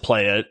daughter to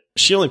play it.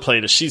 She only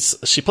played it.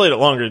 She played it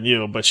longer than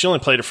you, but she only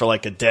played it for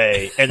like a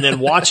day. And then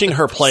watching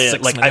her play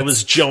it, like, I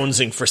was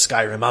jonesing for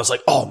Skyrim. I was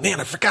like, oh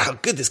man, I forgot how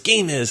good this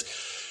game is.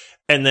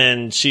 And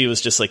then she was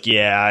just like,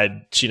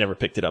 she never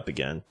picked it up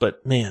again.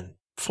 But man,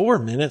 4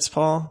 minutes,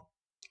 Paul.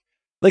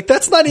 Like,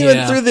 that's not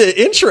even through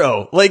the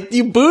intro. Like,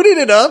 you booted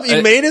it up,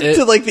 you made it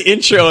to like the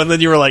intro, and then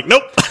you were like,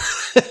 nope.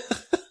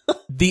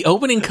 The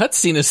opening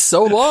cutscene is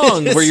so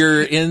long where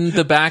you're in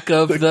the back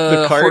of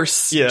the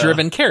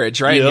horse-driven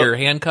carriage, right? Yep. You're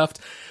handcuffed.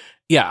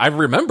 Yeah, I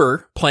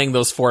remember playing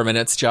those 4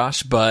 minutes,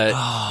 Josh, but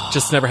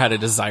just never had a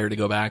desire to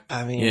go back.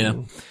 I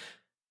mean,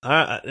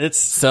 it's...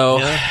 So, all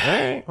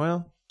right,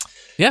 well...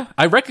 Yeah,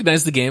 I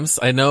recognize the games.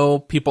 I know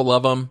people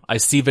love them. I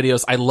see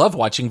videos. I love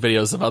watching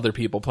videos of other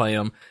people play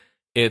them.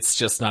 It's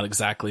just not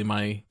exactly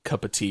my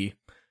cup of tea.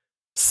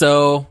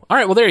 So, all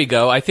right, well, there you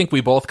go. I think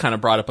we both kind of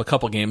brought up a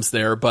couple games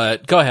there,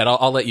 but go ahead.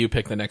 I'll let you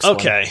pick the next one.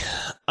 Okay.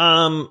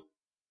 All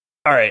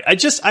right.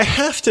 I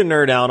have to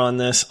nerd out on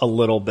this a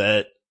little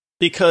bit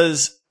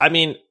because, I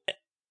mean,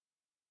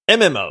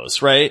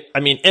 MMOs, right? I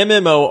mean,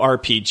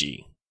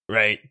 MMORPG,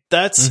 right?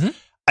 That's,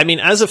 I mean,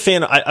 as a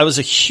fan, I was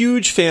a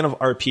huge fan of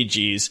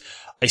RPGs.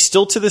 I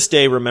still to this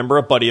day remember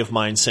a buddy of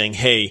mine saying,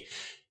 hey,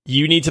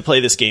 you need to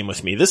play this game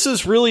with me. This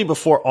is really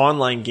before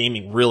online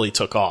gaming really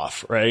took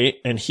off, right?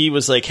 And he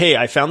was like, hey,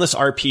 I found this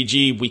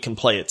RPG. We can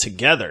play it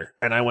together.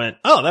 And I went,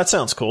 oh, that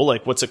sounds cool.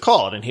 Like, what's it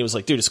called? And he was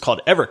like, dude, it's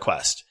called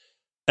EverQuest.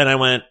 And I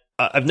went,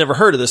 I've never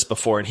heard of this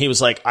before. And he was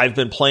like, I've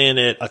been playing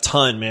it a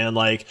ton, man.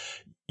 Like,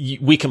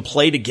 we can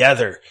play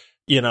together.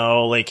 You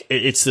know, like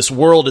it's this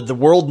world, the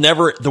world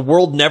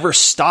never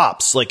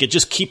stops. Like, it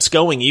just keeps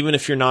going, even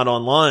if you're not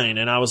online.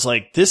 And I was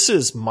like, this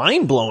is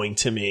mind blowing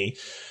to me.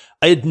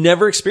 I had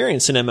never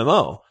experienced an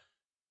MMO.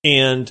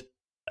 And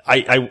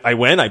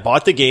I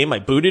bought the game, I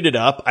booted it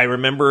up. I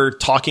remember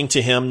talking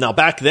to him. Now,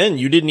 back then,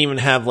 you didn't even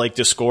have like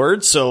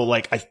Discord. So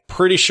like, I'm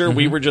pretty sure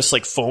we were just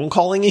like phone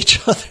calling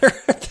each other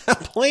at that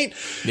point.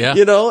 Yeah.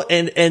 You know,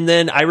 and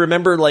then I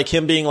remember like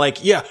him being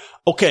like, yeah,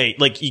 okay,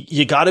 like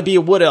you gotta be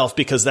a wood elf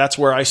because that's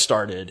where I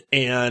started.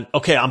 And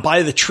okay, I'm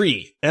by the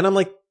tree. And I'm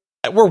like,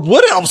 we're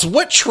wood elves.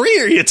 What tree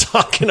are you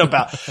talking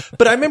about?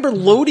 But I remember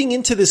loading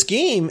into this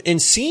game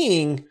and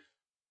seeing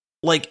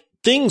like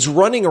things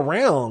running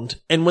around.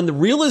 And when the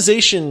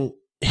realization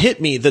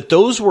hit me that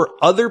those were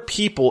other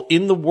people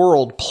in the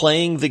world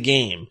playing the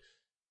game,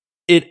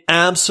 it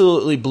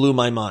absolutely blew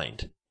my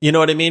mind. You know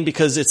what I mean?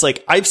 Because it's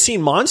like, I've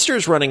seen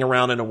monsters running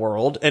around in a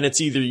world and it's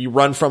either you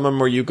run from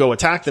them or you go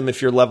attack them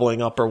if you're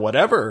leveling up or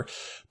whatever.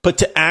 But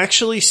to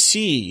actually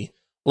see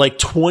like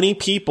 20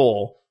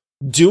 people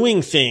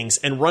doing things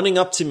and running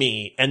up to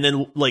me and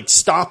then like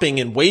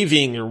stopping and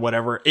waving or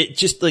whatever, it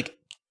just like,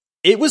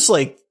 it was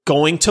like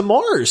going to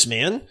Mars,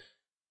 man.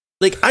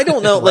 Like, I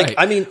don't know. Right. Like,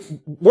 I mean,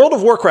 World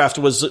of Warcraft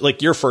was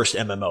like your first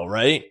MMO,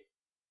 right?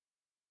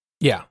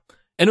 Yeah.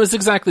 And it was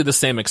exactly the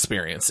same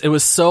experience. It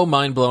was so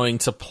mind-blowing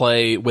to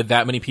play with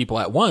that many people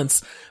at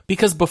once,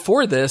 because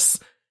before this,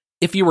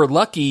 if you were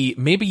lucky,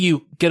 maybe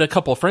you get a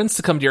couple friends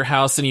to come to your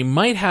house and you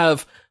might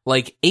have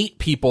like 8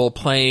 people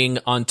playing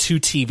on 2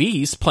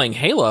 TVs playing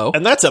Halo.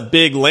 And that's a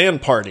big LAN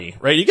party,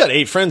 right? You got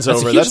 8 friends that's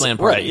over. A huge LAN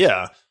party. Right,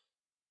 yeah.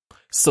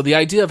 So the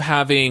idea of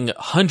having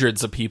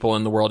hundreds of people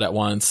in the world at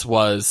once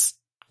was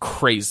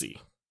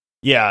crazy.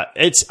 Yeah,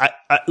 it's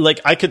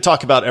I could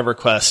talk about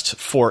EverQuest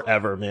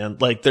forever, man.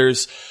 Like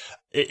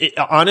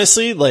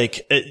honestly,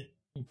 like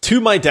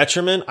to my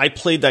detriment, I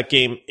played that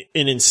game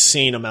an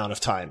insane amount of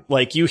time.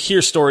 Like, you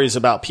hear stories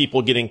about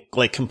people getting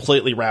like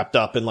completely wrapped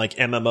up in like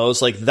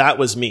MMOs. Like, that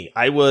was me.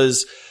 I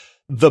was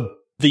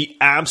the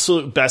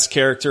absolute best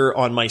character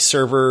on my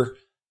server.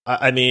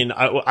 I mean,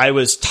 I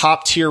was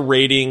top tier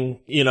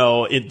rating, you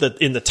know, in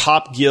the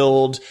top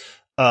guild.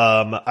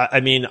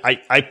 I mean,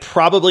 I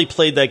probably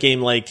played that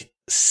game like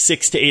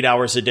 6 to 8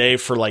 hours a day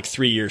for like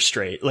 3 years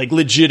straight. Like,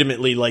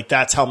 legitimately, like,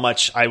 that's how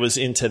much I was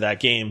into that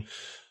game.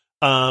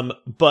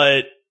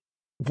 But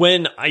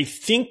when I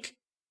think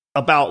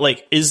about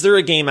like, is there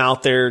a game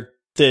out there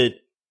that,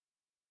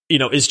 you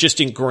know, is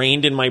just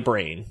ingrained in my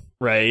brain,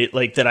 right?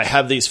 Like, that I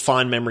have these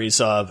fond memories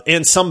of,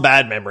 and some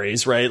bad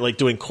memories, right? Like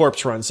doing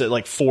corpse runs at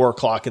like 4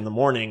 o'clock in the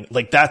morning.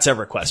 Like, that's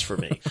EverQuest for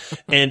me.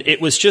 And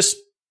it was just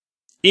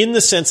in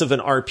the sense of an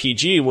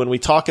RPG. When we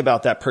talk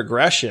about that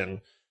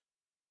progression,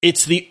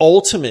 it's the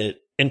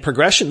ultimate in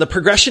progression. The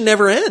progression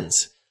never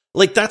ends.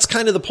 Like, that's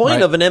kind of the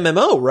point of an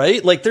MMO,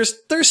 right? Like,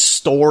 there's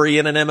story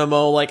in an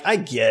MMO. Like, I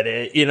get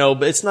it, you know,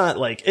 but it's not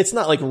like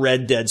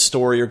Red Dead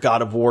story or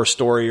God of War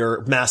story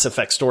or Mass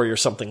Effect story or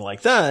something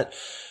like that.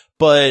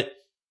 But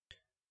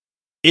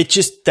it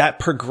just, that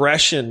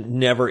progression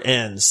never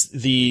ends.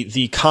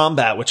 The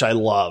combat, which I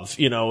love,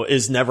 you know,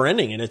 is never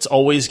ending, and it's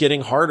always getting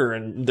harder,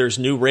 and there's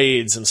new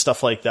raids and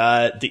stuff like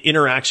that. The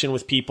interaction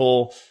with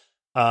people,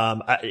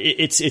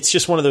 it's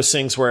just one of those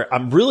things where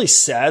I'm really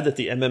sad that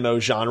the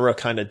MMO genre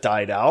kind of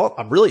died out.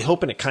 I'm really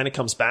hoping it kind of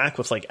comes back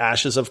with like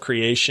Ashes of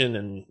Creation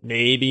and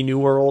maybe New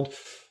World.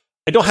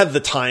 I don't have the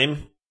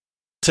time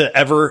to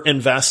ever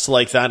invest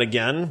like that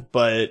again,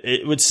 but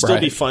it would still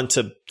be fun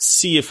to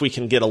see if we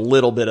can get a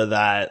little bit of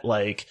that,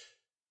 like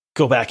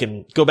go back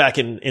in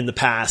the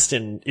past.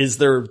 And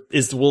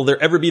will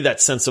there ever be that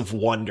sense of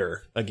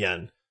wonder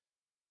again?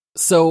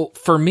 So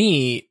for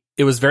me,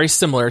 it was very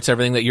similar to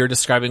everything that you're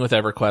describing with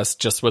EverQuest,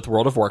 just with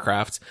World of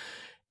Warcraft.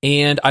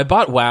 And I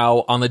bought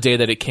WoW on the day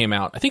that it came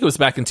out. I think it was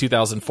back in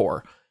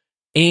 2004.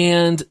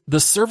 And the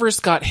servers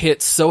got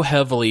hit so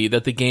heavily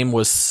that the game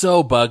was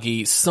so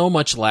buggy, so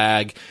much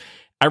lag.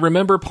 I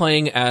remember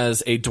playing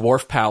as a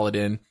dwarf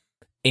paladin,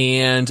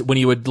 and when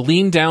you would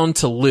lean down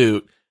to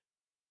loot,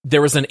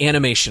 there was an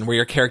animation where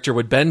your character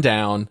would bend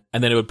down,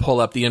 and then it would pull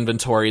up the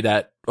inventory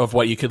of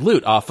what you could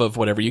loot off of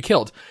whatever you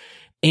killed.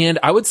 And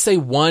I would say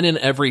 1 in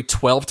every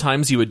 12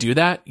 times you would do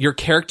that, your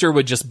character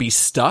would just be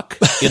stuck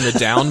in the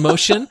down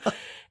motion,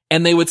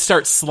 and they would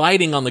start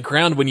sliding on the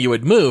ground when you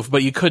would move,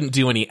 but you couldn't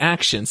do any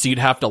action. So you'd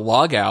have to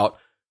log out,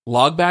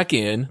 log back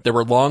in. There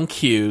were long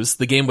queues.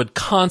 The game would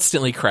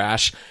constantly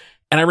crash.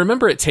 And I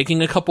remember it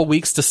taking a couple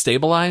weeks to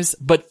stabilize.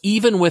 But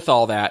even with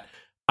all that,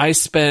 I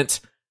spent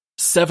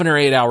 7 or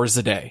 8 hours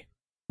a day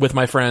with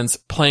my friends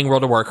playing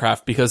World of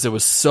Warcraft because it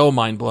was so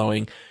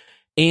mind-blowing.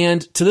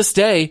 And to this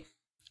day,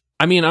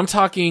 I mean, I'm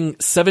talking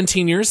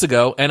 17 years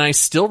ago, and I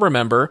still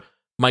remember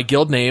my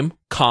guild name,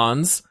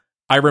 Cons.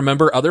 I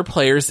remember other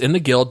players in the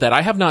guild that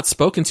I have not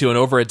spoken to in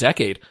over a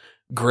decade.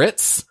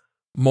 Grits,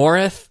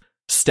 Morith,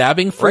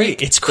 Stabbing Freak.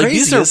 Right. It's crazy,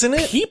 these are isn't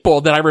it?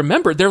 People that I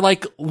remember. They're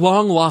like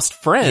long-lost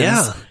friends.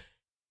 Yeah.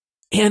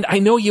 And I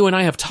know you and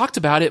I have talked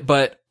about it,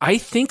 but I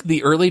think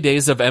the early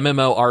days of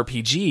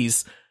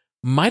MMORPGs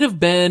might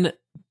have been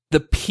the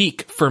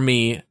peak for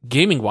me,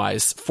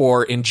 gaming-wise,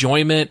 for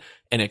enjoyment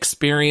and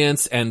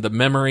experience and the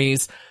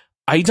memories.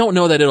 I don't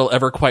know that it'll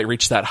ever quite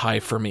reach that high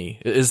for me.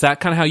 Is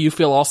that kind of how you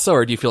feel also,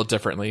 or do you feel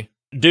differently?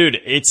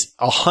 Dude, it's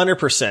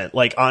 100%.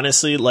 Like,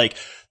 honestly, like,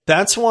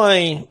 that's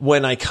why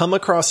when I come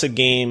across a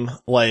game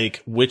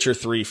like Witcher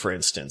 3, for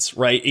instance,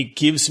 right, it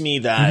gives me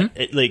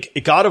that, like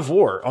God of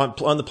War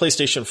on the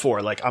PlayStation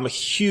 4. Like, I'm a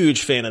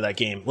huge fan of that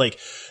game. Like,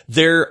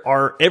 there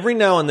are every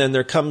now and then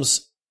there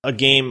comes a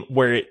game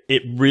where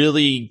it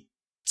really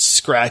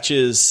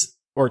scratches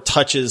or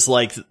touches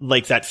like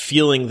that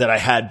feeling that I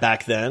had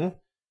back then.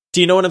 Do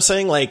you know what I'm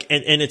saying? Like,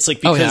 and it's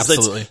like, because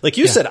that's, like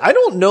you said, I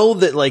don't know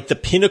that like the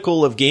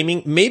pinnacle of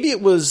gaming, maybe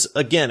it was,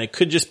 again, it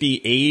could just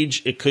be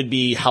age. It could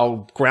be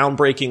how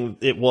groundbreaking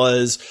it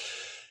was.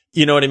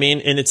 You know what I mean?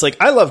 And it's like,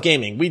 I love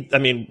gaming.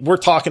 We're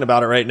talking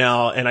about it right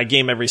now, and I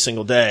game every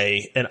single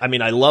day. And I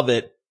mean, I love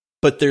it,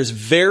 but there's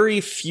very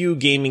few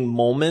gaming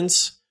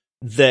moments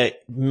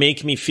that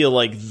make me feel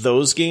like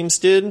those games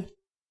did,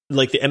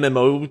 like the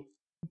MMO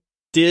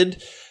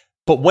did.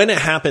 But when it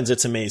happens,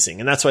 it's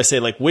amazing. And that's why I say,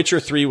 like, Witcher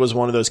 3 was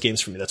one of those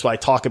games for me. That's why I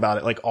talk about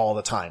it, like, all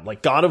the time.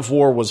 Like, God of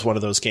War was one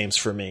of those games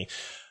for me.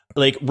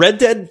 Like, Red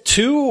Dead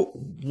 2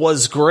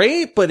 was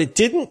great, but it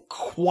didn't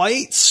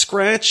quite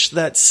scratch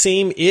that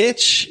same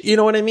itch. You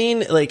know what I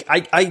mean? Like,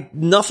 I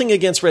nothing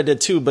against Red Dead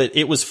 2, but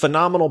it was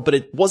phenomenal, but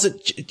it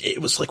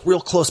was like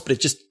real close, but it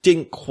just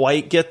didn't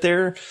quite get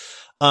there.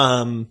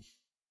 So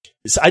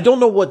I don't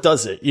know what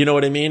does it. You know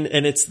what I mean?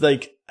 And it's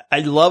like, I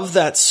love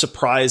that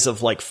surprise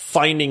of like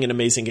finding an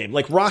amazing game,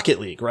 like Rocket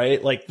League,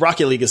 right? Like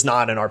Rocket League is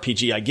not an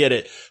RPG. I get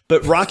it.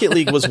 But Rocket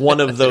League was one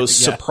of those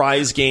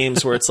surprise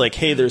games where it's like,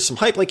 hey, there's some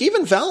hype, like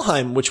even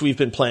Valheim, which we've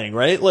been playing,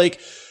 right? Like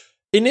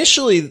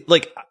initially,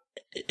 like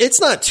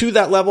it's not to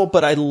that level,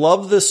 but I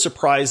love the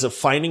surprise of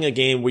finding a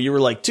game where you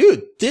were like,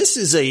 dude, this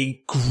is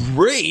a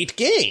great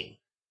game.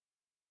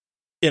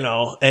 You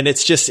know, and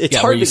it's just, it's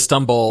hard to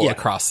stumble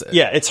across it.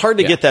 Yeah. It's hard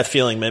to get that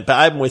feeling, man, but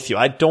I'm with you.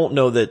 I don't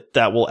know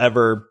that will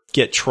ever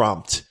get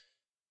trumped.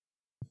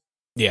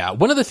 Yeah.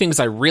 One of the things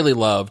I really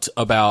loved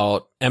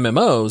about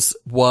MMOs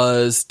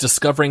was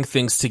discovering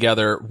things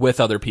together with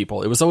other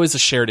people. It was always a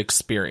shared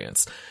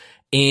experience.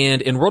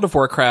 And in World of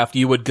Warcraft,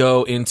 you would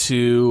go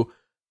into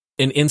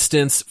an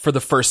instance for the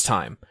first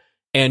time,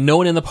 and no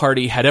one in the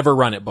party had ever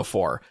run it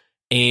before.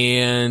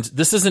 And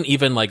this isn't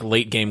even like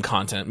late game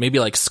content, maybe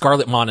like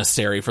Scarlet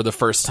Monastery for the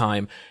first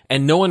time.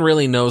 And no one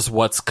really knows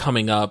what's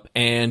coming up.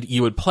 And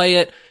you would play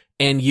it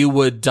and you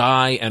would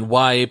die and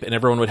wipe, and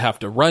everyone would have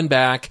to run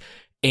back.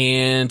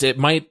 And it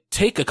might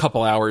take a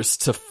couple hours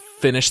to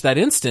finish that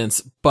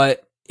instance,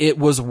 but it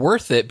was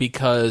worth it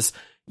because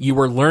you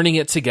were learning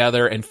it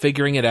together and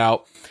figuring it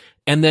out.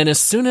 And then as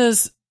soon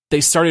as they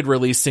started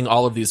releasing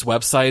all of these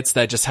websites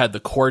that just had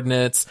the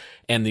coordinates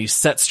and the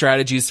set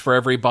strategies for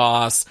every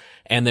boss,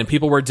 and then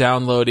people were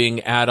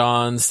downloading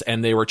add-ons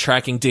and they were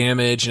tracking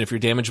damage, and if your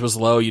damage was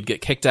low, you'd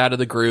get kicked out of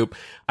the group.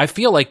 I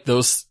feel like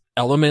those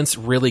elements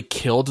really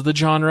killed the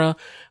genre.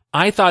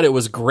 I thought it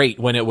was great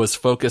when it was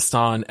focused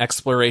on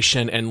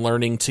exploration and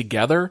learning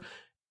together.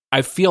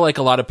 I feel like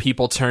a lot of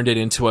people turned it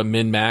into a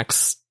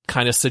min-max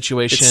kind of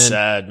situation. It's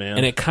sad, man.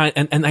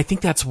 And and I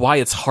think that's why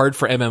it's hard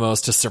for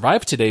MMOs to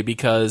survive today,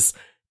 because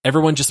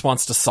everyone just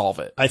wants to solve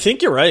it. I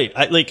think you're right.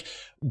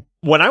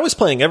 When I was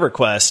playing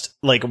EverQuest,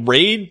 like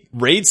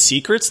raid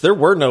secrets, there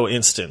were no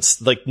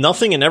instants. Like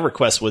nothing in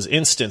EverQuest was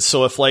instant.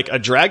 So if like a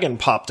dragon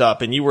popped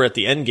up and you were at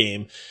the end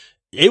game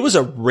it was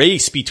a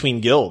race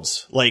between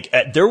guilds. Like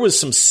there was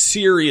some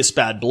serious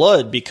bad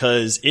blood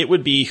because it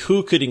would be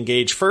who could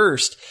engage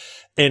first.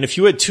 And if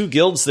you had two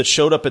guilds that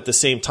showed up at the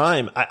same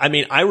time, I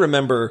mean, I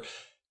remember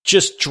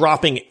just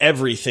dropping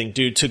everything,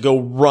 dude, to go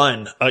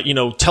run,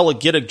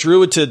 get a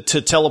druid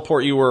to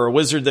teleport you or a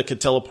wizard that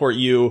could teleport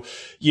you.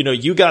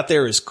 You got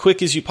there as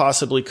quick as you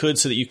possibly could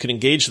so that you could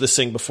engage this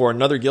thing before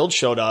another guild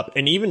showed up.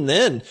 And even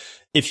then,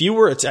 if you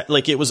were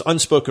it was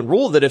unspoken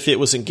rule that if it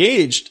was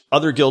engaged,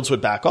 other guilds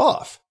would back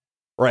off.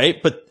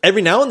 Right. But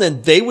every now and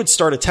then they would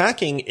start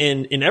attacking,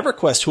 and in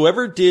EverQuest,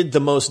 whoever did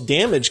the most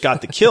damage got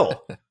the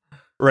kill.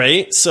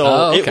 Right.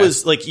 So It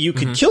was like you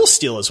could kill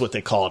steal is what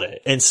they called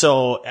it. And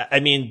so, I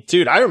mean,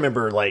 dude, I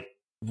remember like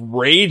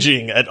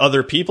raging at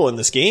other people in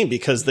this game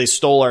because they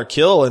stole our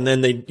kill and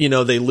then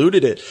they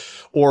looted it,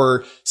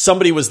 or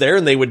somebody was there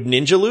and they would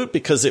ninja loot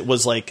because it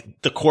was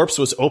like the corpse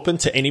was open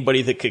to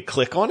anybody that could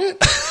click on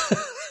it.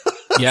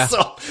 Yeah.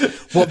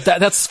 Well,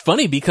 that's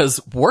funny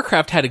because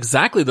Warcraft had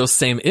exactly those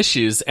same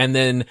issues. And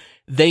then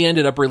they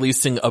ended up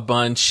releasing a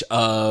bunch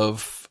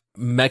of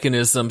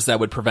mechanisms that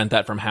would prevent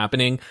that from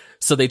happening.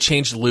 So they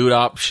changed loot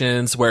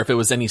options where if it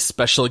was any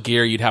special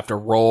gear, you'd have to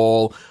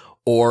roll,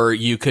 or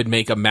you could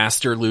make a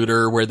master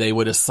looter where they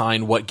would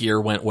assign what gear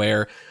went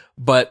where.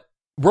 But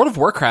World of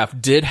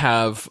Warcraft did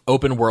have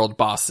open world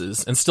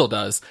bosses and still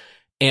does.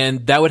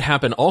 And that would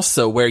happen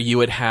also where you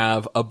would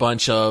have a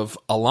bunch of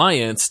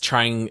alliance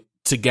trying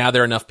to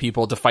gather enough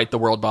people to fight the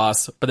world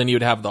boss, but then you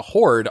would have the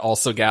horde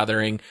also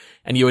gathering,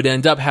 and you would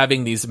end up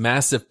having these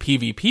massive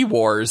PvP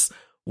wars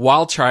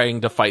while trying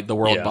to fight the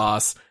world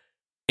boss.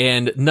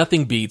 And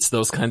nothing beats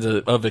those kinds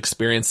of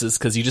experiences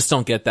because you just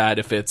don't get that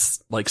if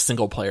it's like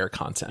single player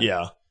content.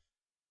 Yeah.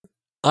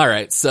 All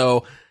right.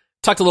 So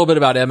talked a little bit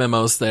about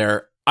MMOs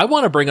there. I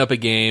want to bring up a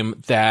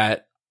game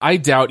that I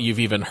doubt you've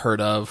even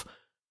heard of,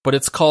 but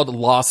it's called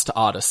Lost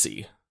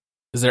Odyssey.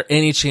 Is there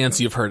any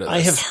chance you've heard of this? I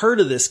have heard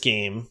of this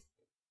game.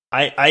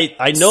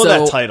 I know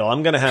that title.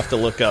 I'm going to have to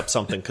look up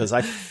something because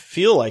I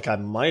feel like I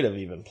might have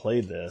even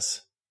played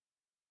this.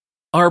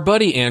 Our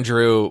buddy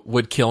Andrew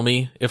would kill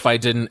me if I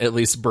didn't at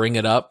least bring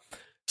it up.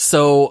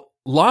 So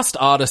Lost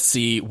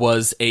Odyssey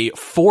was a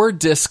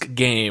 4-disc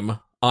game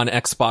on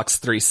Xbox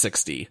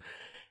 360.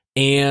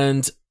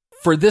 And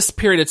for this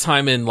period of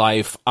time in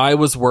life, I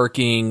was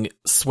working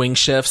swing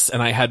shifts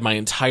and I had my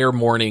entire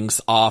mornings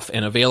off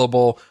and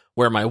available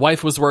where my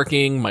wife was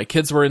working, my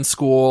kids were in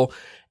school,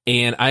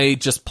 and I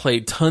just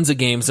played tons of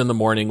games in the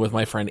morning with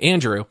my friend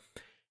Andrew.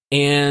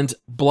 And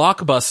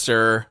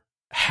Blockbuster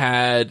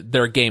had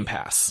their Game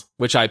Pass,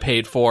 which I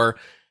paid for,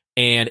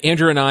 and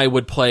Andrew and I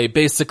would play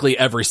basically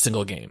every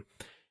single game.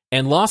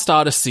 And Lost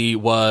Odyssey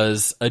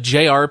was a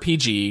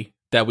JRPG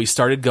that we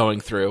started going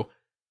through,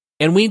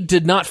 and we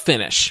did not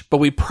finish, but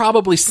we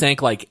probably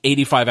sank like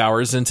 85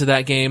 hours into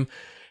that game.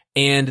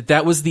 And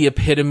that was the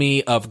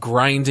epitome of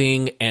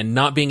grinding and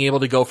not being able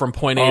to go from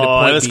point A to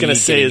point B. I was going to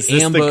say, is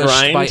this the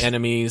grind? By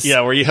enemies.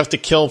 Yeah, where you have to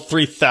kill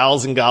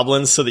 3,000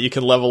 goblins so that you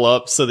can level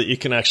up so that you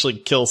can actually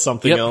kill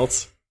something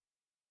else.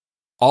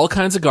 All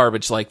kinds of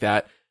garbage like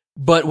that.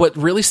 But what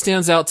really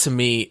stands out to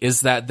me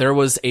is that there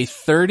was a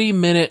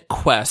 30-minute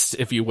quest,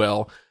 if you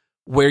will,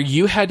 where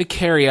you had to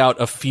carry out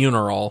a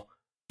funeral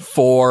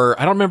for,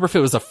 I don't remember if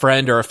it was a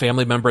friend or a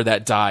family member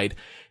that died.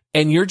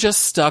 And you're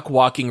just stuck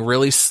walking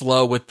really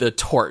slow with the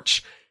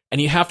torch.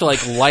 And you have to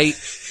like light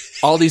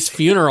all these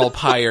funeral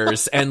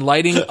pyres and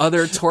lighting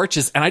other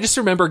torches. And I just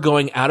remember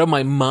going out of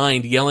my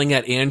mind yelling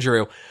at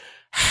Andrew,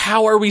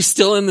 how are we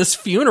still in this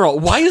funeral?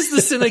 Why is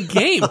this in a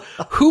game?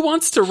 Who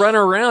wants to run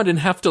around and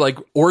have to like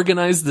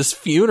organize this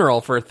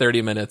funeral for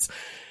 30 minutes?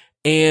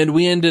 And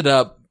we ended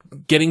up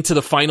getting to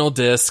the final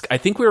disc. I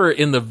think we were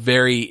in the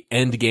very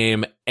end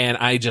game and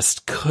I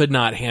just could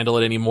not handle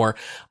it anymore.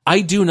 I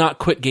do not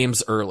quit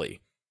games early.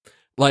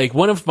 Like,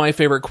 one of my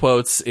favorite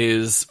quotes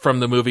is from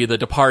the movie The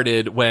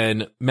Departed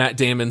when Matt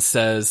Damon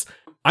says,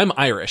 I'm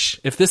Irish.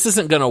 If this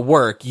isn't going to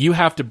work, you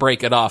have to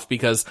break it off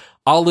because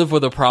I'll live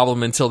with a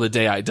problem until the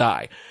day I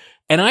die.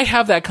 And I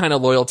have that kind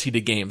of loyalty to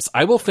games.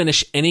 I will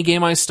finish any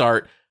game I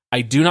start.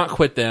 I do not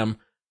quit them,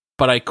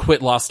 but I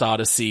quit Lost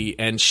Odyssey,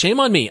 and shame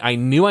on me. I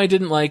knew I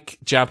didn't like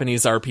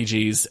Japanese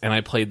RPGs, and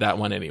I played that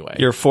one anyway.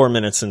 Your 4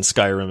 minutes in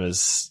Skyrim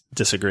is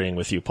disagreeing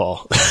with you,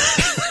 Paul.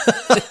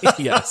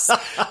 Yes.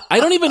 I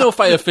don't even know if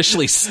I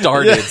officially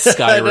started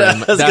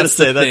Skyrim. I was going to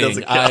say, that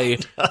doesn't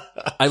count.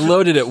 I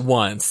loaded it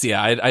once.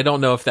 Yeah, I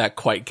don't know if that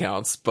quite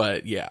counts,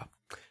 but yeah.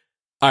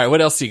 All right,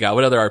 what else do you got?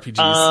 What other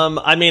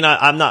RPGs? I mean,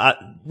 I'm not,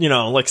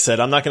 like I said,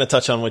 I'm not going to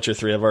touch on Witcher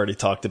 3. I've already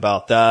talked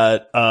about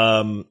that.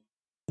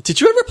 Did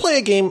you ever play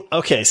a game?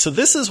 Okay, so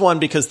this is one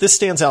because this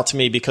stands out to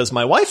me because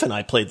my wife and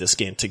I played this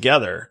game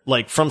together,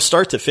 like from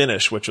start to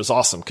finish, which was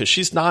awesome because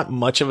she's not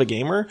much of a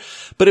gamer,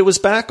 but it was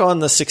back on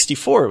the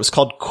 64. It was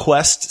called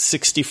Quest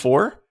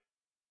 64.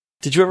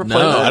 Did you ever play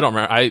that? No, I don't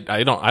remember.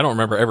 I don't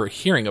remember ever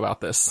hearing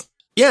about this.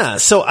 Yeah,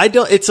 so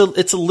it's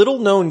a little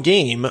known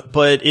game,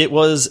 but it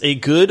was a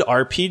good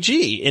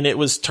RPG and it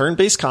was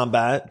turn-based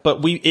combat, but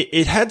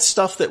it had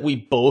stuff that we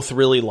both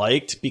really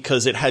liked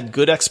because it had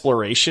good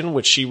exploration,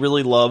 which she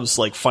really loves,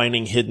 like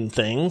finding hidden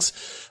things.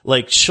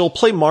 Like she'll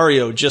play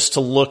Mario just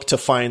to look to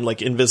find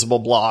like invisible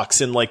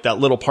blocks in like that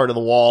little part of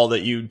the wall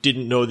that you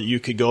didn't know that you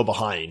could go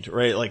behind,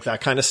 right? Like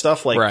that kind of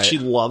stuff. Like She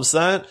loves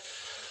that.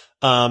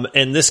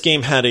 And this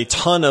game had a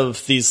ton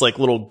of these like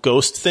little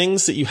ghost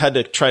things that you had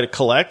to try to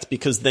collect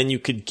because then you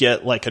could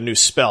get like a new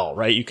spell,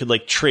 right? You could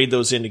like trade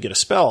those in to get a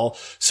spell.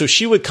 So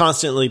she would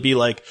constantly be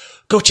like,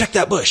 go check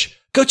that bush.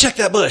 Go check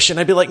that bush. And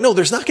I'd be like, no,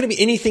 there's not going to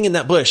be anything in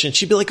that bush. And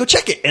she'd be like, go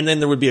check it. And then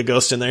there would be a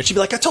ghost in there. And she'd be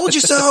like, I told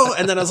you so.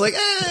 And then I was like,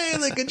 hey,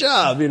 like, good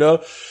job, you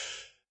know?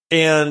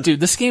 And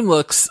dude, this game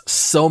looks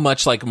so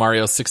much like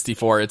Mario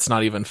 64. It's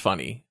not even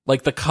funny.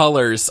 Like the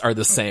colors are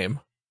the same.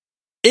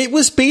 It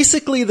was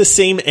basically the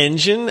same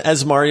engine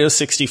as Mario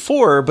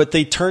 64, but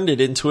they turned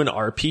it into an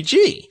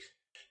RPG.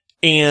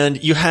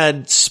 And you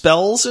had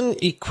spells and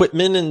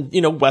equipment and, you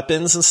know,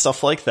 weapons and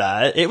stuff like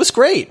that. It was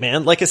great,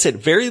 man. Like I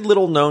said, very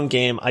little known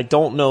game. I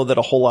don't know that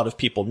a whole lot of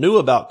people knew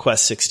about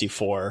Quest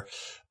 64,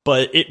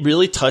 but it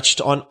really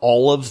touched on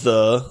all of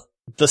the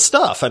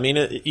stuff. I mean,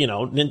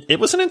 it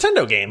was a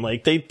Nintendo game.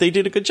 Like they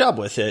did a good job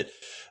with it.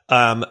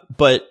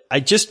 But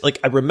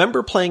I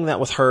remember playing that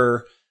with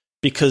her,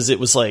 because it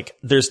was like,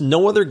 there's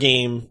no other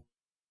game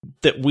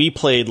that we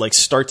played like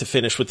start to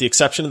finish with the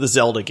exception of the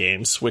Zelda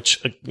games,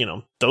 which, you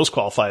know, those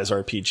qualify as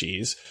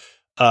RPGs.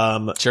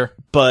 Sure.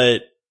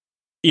 But,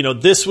 you know,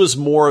 this was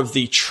more of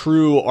the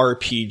true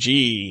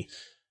RPG.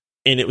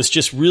 And it was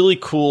just really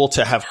cool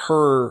to have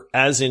her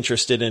as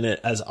interested in it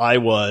as I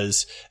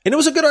was. And it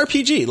was a good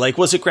RPG. Like,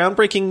 was it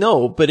groundbreaking?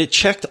 No, but it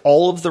checked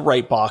all of the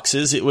right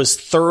boxes. It was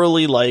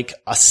thoroughly like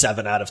a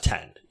 7 out of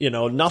 10, you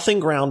know,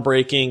 nothing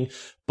groundbreaking,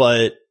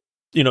 but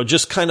you know,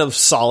 just kind of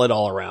solid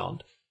all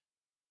around.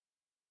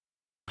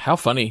 How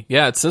funny.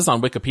 Yeah, it says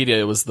on Wikipedia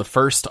it was the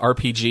first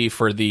RPG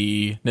for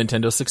the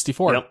Nintendo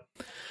 64. Yep.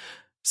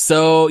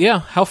 So, yeah,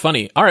 how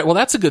funny. All right, well,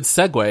 that's a good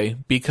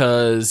segue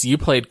because you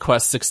played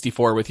Quest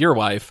 64 with your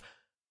wife.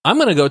 I'm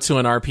going to go to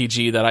an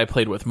RPG that I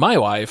played with my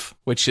wife,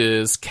 which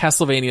is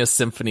Castlevania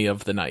Symphony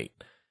of the Night,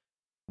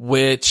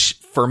 which,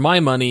 for my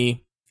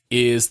money,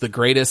 is the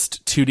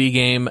greatest 2D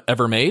game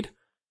ever made.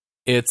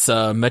 It's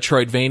a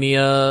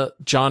Metroidvania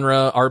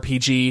genre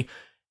RPG,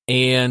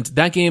 and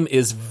that game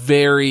is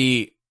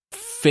very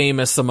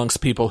famous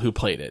amongst people who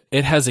played it.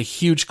 It has a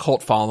huge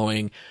cult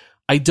following.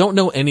 I don't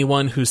know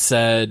anyone who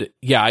said,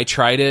 yeah, I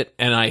tried it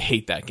and I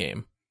hate that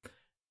game.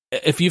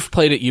 If you've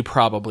played it, you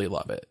probably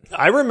love it.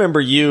 I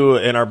remember you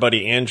and our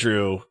buddy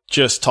Andrew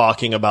just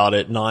talking about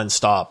it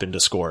nonstop in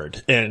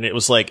Discord, and it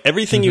was like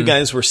everything you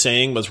guys were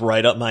saying was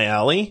right up my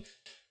alley.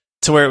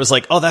 To where it was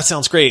like, oh, that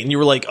sounds great. And you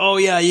were like, oh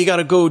yeah, you got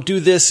to go do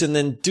this and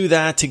then do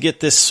that to get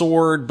this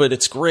sword, but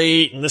it's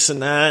great and this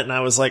and that. And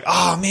I was like,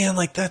 oh man,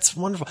 like that's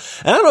wonderful.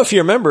 And I don't know if you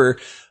remember,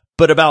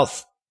 but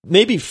about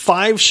maybe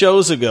 5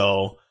 shows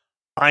ago,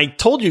 I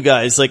told you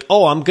guys like,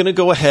 oh, I'm going to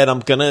go ahead. I'm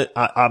going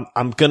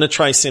to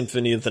try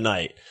Symphony of the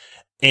Night.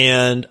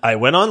 And I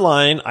went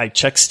online, I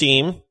checked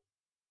Steam,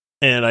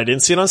 and I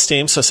didn't see it on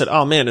Steam. So I said,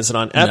 oh man, is it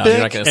on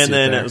Epic? And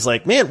then it was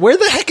like, man, where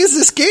the heck is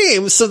this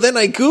game? So then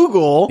I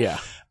Google. Yeah.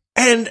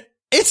 And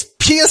it's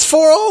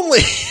PS4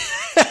 only.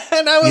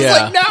 And I was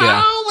like,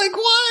 no, like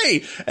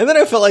why? And then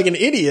I felt like an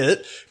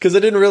idiot because I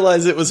didn't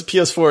realize it was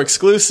PS4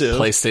 exclusive.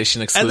 PlayStation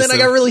exclusive. And then I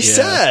got really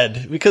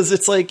sad because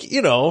it's like,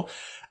 you know,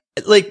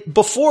 like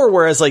before,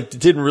 whereas like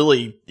didn't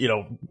really, you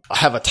know,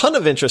 have a ton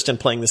of interest in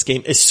playing this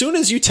game. As soon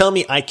as you tell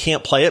me I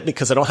can't play it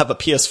because I don't have a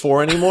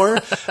PS4 anymore,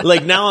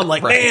 like now I'm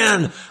like,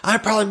 man, I'm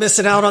probably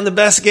missing out on the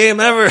best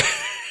game ever.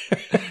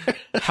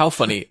 How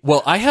funny.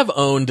 Well, I have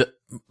owned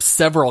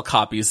several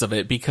copies of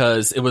it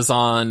because it was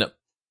on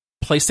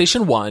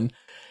PlayStation 1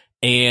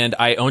 and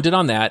I owned it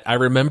on that. I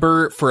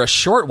remember for a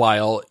short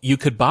while you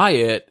could buy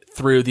it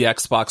through the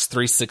Xbox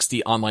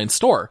 360 online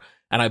store,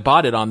 and I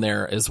bought it on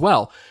there as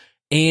well.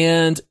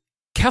 And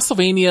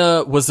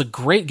Castlevania was a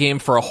great game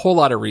for a whole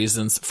lot of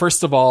reasons.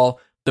 First of all,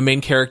 the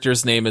main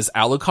character's name is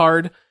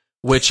Alucard,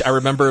 which I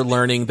remember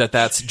learning that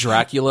that's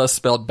Dracula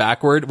spelled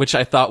backward, which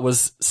I thought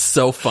was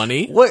so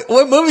funny. What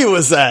movie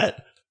was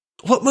that?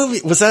 What movie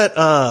was that?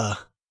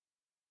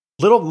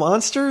 Little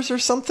Monsters or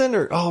something?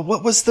 Or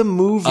what was the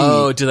movie?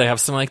 Oh, do they have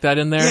something like that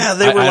in there? Yeah,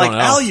 they were like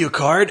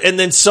Alucard, and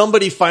then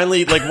somebody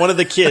finally, like one of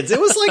the kids, it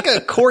was like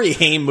a Corey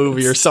Haim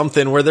movie or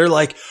something where they're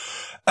like,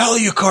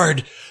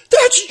 Alucard,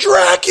 that's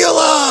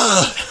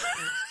Dracula!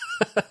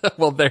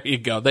 Well, there you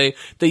go. They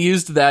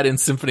used that in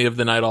Symphony of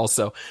the Night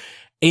also.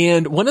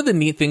 And one of the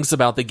neat things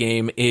about the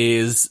game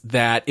is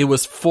that it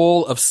was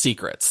full of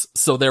secrets.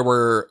 So there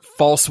were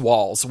false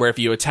walls where if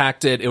you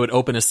attacked it, it would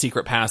open a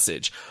secret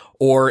passage.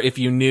 Or if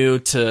you knew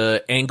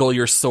to angle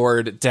your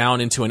sword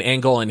down into an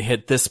angle and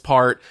hit this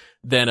part,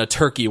 then a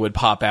turkey would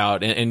pop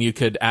out and you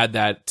could add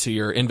that to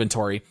your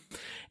inventory.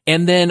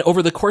 And then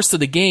over the course of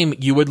the game,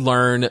 you would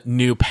learn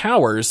new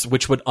powers,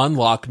 which would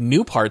unlock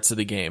new parts of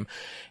the game.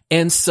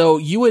 And so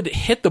you would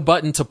hit the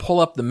button to pull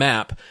up the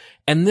map,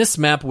 And this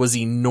map was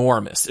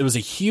enormous. It was a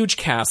huge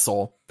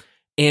castle,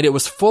 and it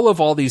was full of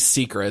all these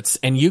secrets,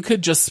 and you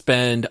could just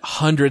spend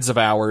hundreds of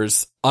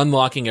hours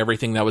unlocking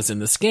everything that was in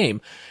this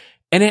game.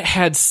 And it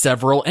had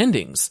several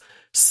endings.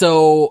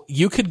 So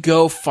you could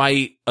go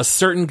fight a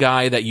certain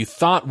guy that you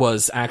thought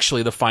was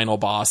actually the final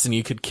boss, and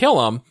you could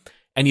kill him,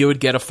 and you would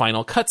get a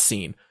final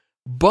cutscene.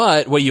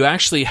 But what you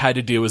actually had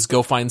to do was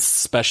go find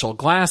special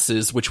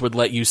glasses, which would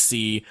let you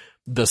see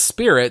the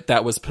spirit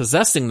that was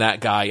possessing that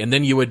guy, and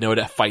then you would know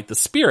to fight the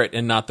spirit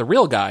and not the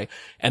real guy.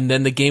 And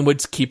then the game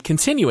would keep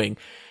continuing.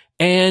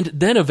 And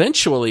then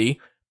eventually,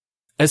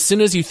 as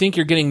soon as you think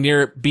you're getting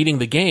near beating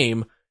the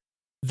game,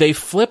 they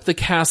flip the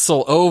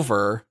castle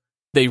over,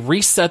 they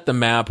reset the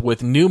map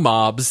with new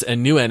mobs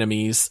and new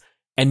enemies,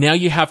 and now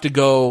you have to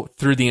go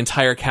through the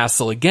entire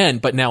castle again,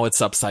 but now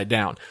it's upside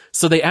down.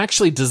 So they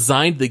actually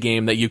designed the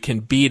game that you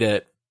can beat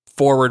it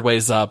forward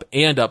ways up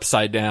and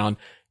upside down,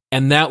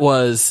 and that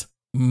was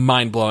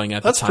mind-blowing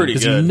at the time. That's pretty good.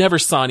 Because you never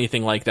saw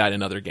anything like that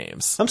in other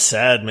games. I'm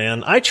sad,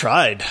 man. I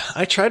tried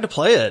to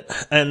play it,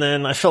 and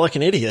then I felt like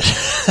an idiot.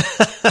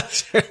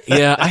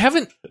 Yeah, I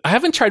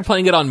haven't tried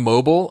playing it on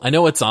mobile. I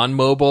know it's on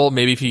mobile.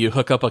 Maybe if you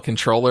hook up a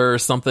controller or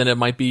something, it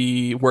might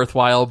be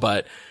worthwhile,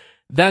 but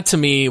that to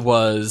me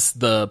was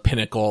the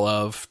pinnacle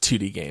of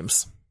 2D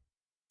games.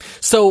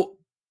 So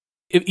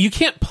you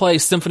can't play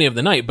Symphony of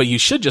the Night, but you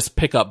should just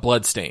pick up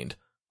Bloodstained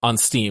on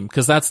Steam,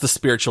 because that's the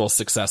spiritual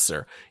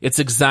successor. It's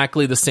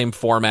exactly the same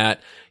format.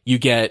 You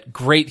get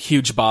great,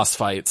 huge boss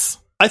fights.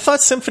 I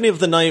thought Symphony of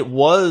the Night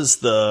was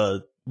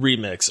the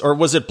remix, or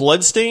was it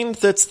Bloodstained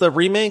that's the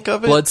remake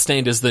of it?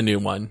 Bloodstained is the new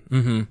one.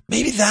 Mm-hmm.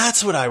 Maybe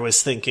that's what I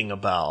was thinking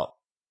about.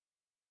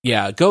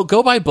 Yeah, go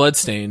buy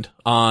Bloodstained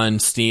on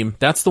Steam.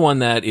 That's the one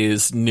that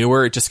is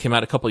newer. It just came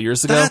out a couple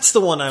years ago. That's the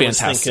one I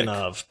Fantastic. was thinking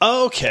of.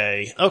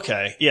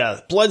 Okay.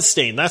 Yeah,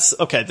 Bloodstained. That's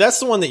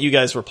the one that you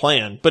guys were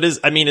playing. But is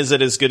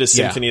it as good as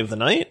Symphony of the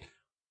Night?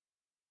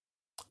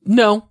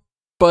 No,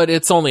 but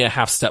it's only a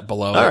half step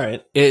below. All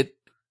right.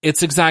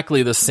 It's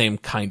exactly the same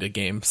kind of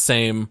game.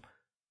 Same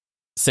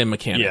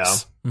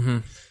mechanics. Yeah. Mm-hmm.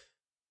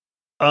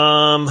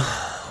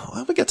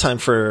 Well, we got time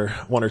for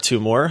one or two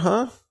more,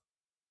 huh?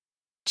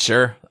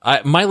 Sure.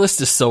 My list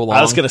is so long.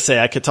 I was going to say,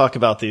 I could talk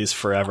about these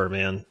forever,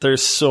 man.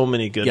 There's so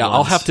many good ones. Yeah,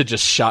 I'll have to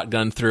just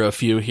shotgun through a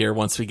few here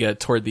once we get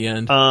toward the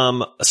end.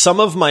 Some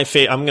of my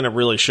I'm going to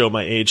really show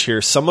my age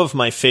here. Some of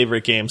my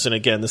favorite games, and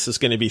again, this is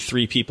going to be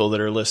 3 people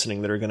that are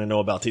listening that are going to know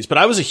about these, but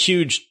I was a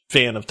huge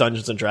fan of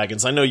Dungeons and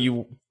Dragons. I know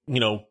you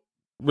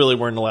really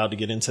weren't allowed to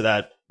get into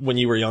that when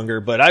you were younger,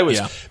 but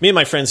me and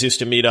my friends used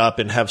to meet up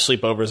and have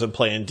sleepovers and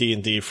play in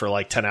D&D for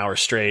like 10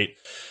 hours straight.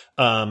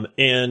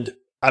 And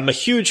I'm a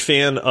huge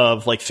fan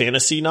of like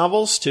fantasy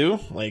novels too.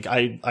 Like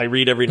I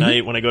read every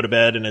night when I go to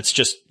bed, and it's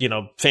just,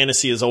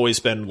 fantasy has always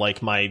been like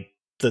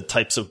the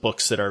types of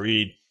books that I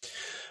read.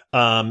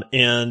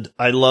 And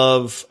I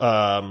love,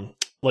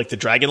 like the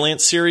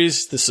Dragonlance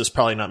series. This is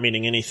probably not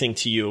meaning anything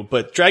to you,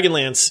 but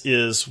Dragonlance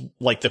is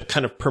like the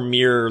kind of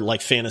premier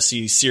like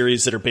fantasy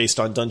series that are based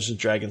on Dungeons and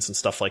Dragons and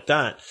stuff like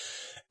that.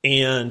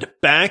 And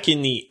back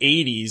in the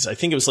 80s, I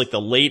think it was like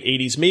the late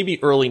 80s,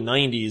 maybe early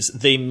 90s,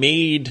 they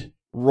made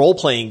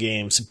role-playing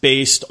games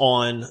based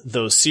on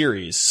those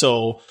series.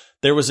 So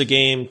there was a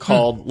game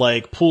called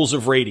like Pools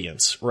of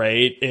Radiance,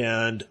 right?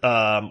 And,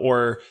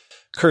 or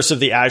Curse of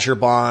the Azure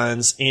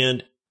Bonds.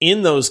 And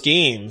in those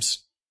games,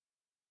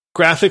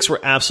 graphics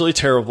were absolutely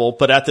terrible,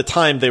 but at the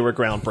time they were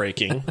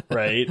groundbreaking,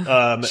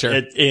 right?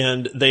 Sure.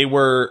 And they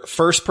were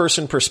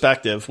first-person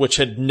perspective, which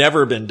had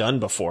never been done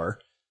before.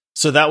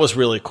 So that was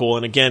really cool.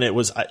 And again, it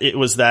was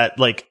that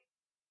like,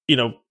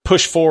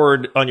 push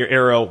forward on your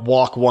arrow,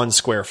 walk 1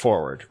 square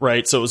forward,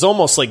 right? So it was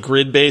almost like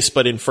grid-based,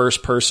 but in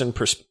first-person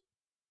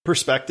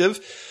perspective.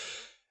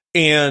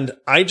 And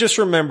I just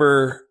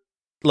remember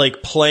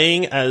like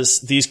playing as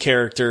these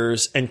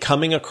characters and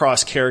coming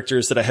across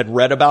characters that I had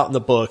read about in the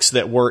books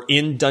that were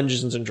in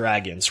Dungeons and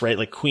Dragons, right?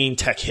 Like Queen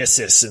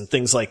Techhissis and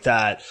things like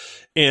that.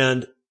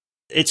 And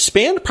it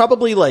spanned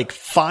probably like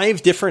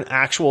 5 different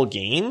actual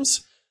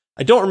games.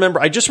 I don't remember.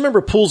 I just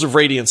remember Pools of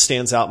Radiance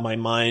stands out in my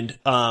mind.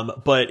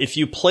 But if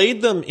you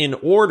played them in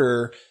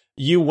order,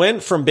 you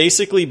went from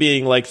basically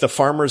being like the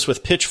farmers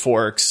with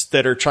pitchforks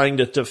that are trying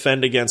to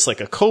defend against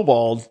like a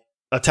kobold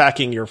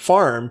attacking your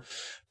farm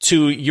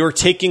to you're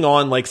taking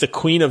on like the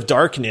Queen of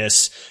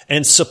Darkness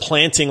and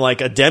supplanting like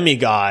a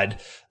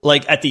demigod,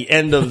 like at the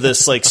end of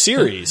this like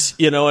series,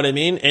 you know what I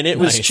mean? And it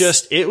was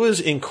it was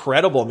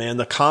incredible, man.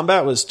 The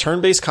combat was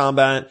turn-based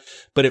combat,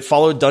 but it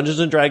followed Dungeons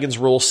and Dragons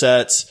rule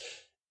sets.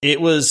 It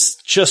was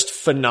just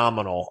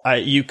phenomenal.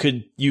 You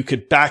could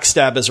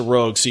backstab as a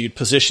rogue. So you'd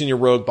position your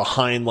rogue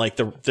behind like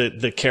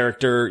the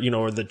character,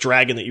 or the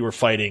dragon that you were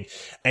fighting.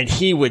 And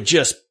he would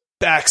just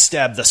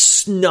backstab the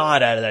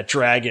snot out of that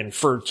dragon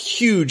for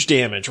huge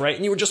damage, right?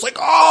 And you were just like,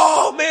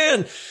 oh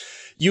man,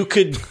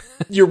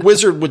 your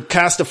wizard would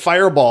cast a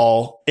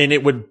fireball and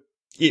it would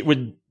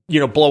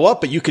blow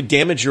up, but you could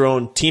damage your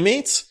own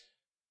teammates.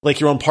 like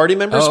your own party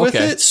members with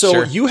it. So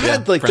sure. you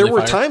had Friendly there were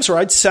fire. times where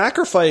I'd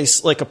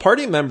sacrifice like a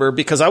party member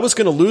because I was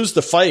going to lose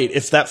the fight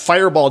if that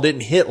fireball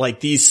didn't hit like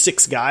these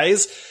 6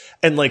 guys.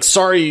 And like,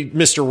 sorry,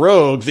 Mr.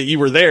 Rogue, that you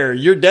were there.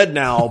 You're dead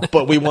now,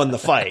 but we won the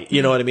fight.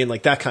 You know what I mean?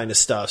 Like that kind of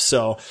stuff.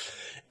 So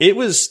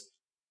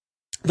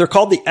they're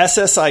called the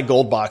SSI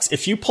Gold Box.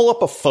 If you pull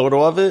up a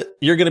photo of it,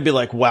 you're going to be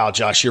like, wow,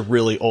 Josh, you're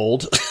really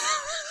old.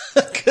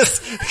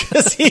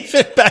 Cause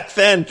even back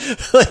then,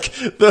 like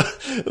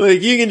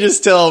you can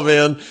just tell,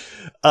 man.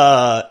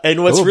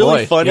 And what's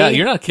really funny. Yeah,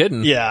 you're not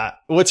kidding. Yeah.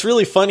 What's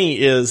really funny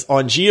is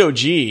on GOG,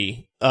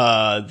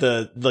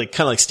 the like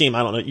kind of like Steam.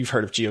 I don't know. You've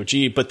heard of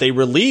GOG, but they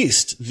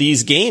released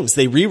these games.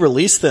 They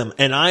re-released them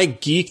and I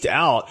geeked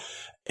out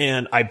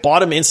and I bought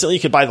them instantly.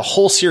 You could buy the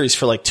whole series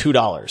for like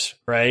 $2,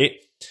 right?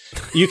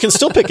 You can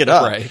still pick it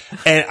up. Right.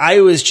 And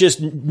I was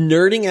just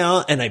nerding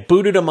out and I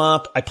booted them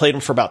up. I played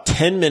them for about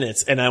 10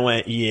 minutes and I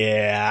went,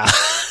 yeah,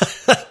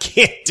 I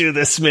can't do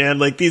this, man.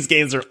 Like these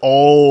games are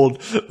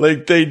old.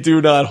 Like they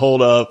do not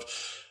hold up.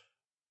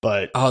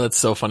 But oh, that's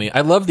so funny.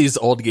 I love these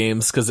old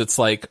games because it's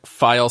like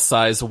file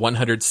size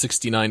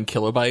 169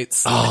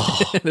 kilobytes. Oh.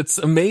 And it's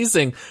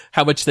amazing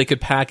how much they could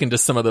pack into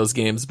some of those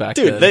games back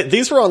dude, then.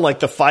 These were on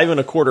like the 5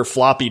 1/4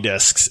 floppy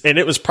disks and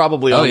it was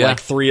probably on like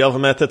 3 of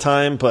them at the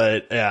time.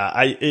 But yeah,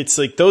 it's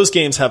like those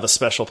games have a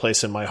special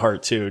place in my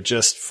heart too,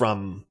 just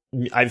from,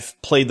 I've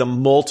played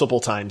them multiple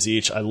times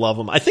each. I love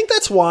them. I think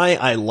that's why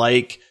I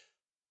like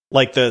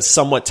the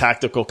somewhat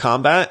tactical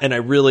combat and I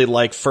really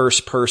like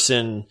first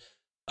person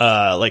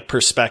like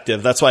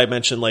perspective. That's why I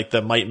mentioned like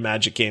the Might and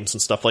Magic games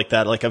and stuff like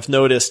that. Like I've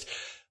noticed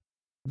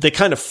they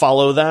kind of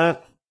follow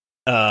that.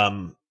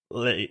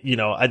 You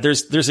know,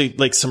 there's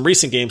like some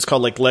recent games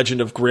called like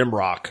Legend of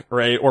Grimrock,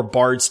 right? Or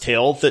Bard's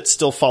Tale that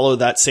still follow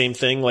that same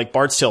thing. Like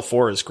Bard's Tale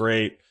 4 is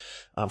great,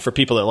 for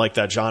people that like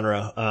that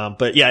genre.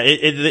 But yeah,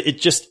 it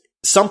just,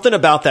 something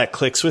about that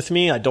clicks with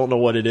me. I don't know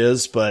what it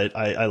is, but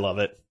I love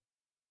it.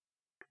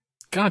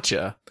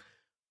 Gotcha.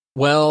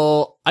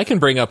 Well, I can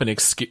bring up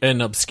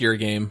an obscure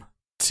game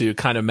to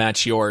kind of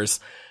match yours.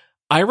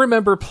 I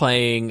remember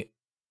playing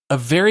a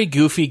very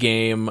goofy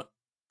game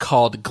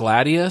called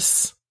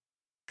Gladius,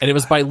 and it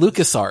was by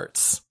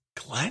LucasArts.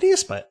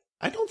 Gladius? But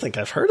I don't think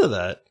I've heard of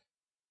that.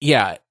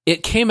 Yeah,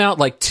 it came out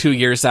like 2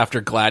 years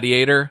after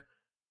Gladiator,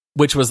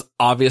 which was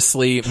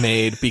obviously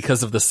made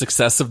because of the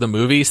success of the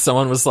movie.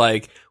 Someone was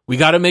like, we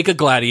got to make a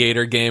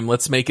Gladiator game.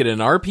 Let's make it an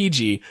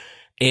RPG.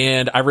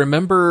 And I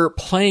remember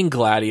playing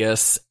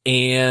Gladius,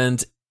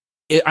 and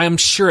I'm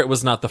sure it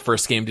was not the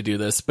first game to do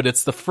this, but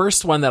it's the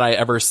first one that I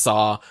ever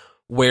saw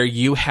where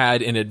you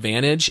had an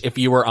advantage if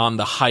you were on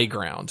the high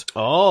ground.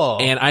 Oh.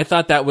 And I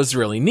thought that was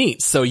really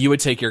neat. So you would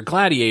take your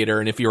gladiator,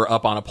 and if you were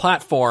up on a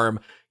platform,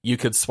 you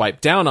could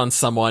swipe down on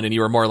someone and you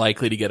were more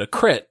likely to get a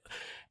crit.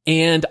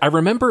 And I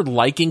remember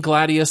liking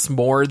Gladius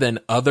more than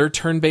other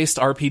turn-based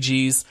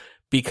RPGs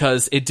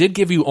because it did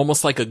give you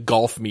almost like a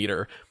golf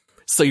meter.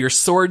 So your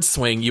sword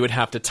swing, you would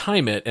have to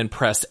time it and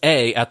press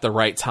A at the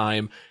right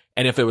time.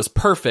 And if it was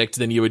perfect,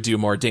 then you would do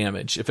more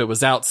damage. If it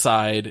was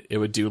outside, it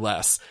would do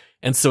less.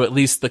 And so at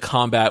least the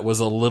combat was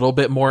a little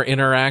bit more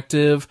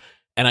interactive,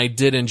 and I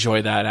did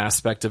enjoy that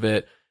aspect of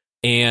it.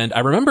 And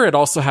I remember it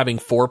also having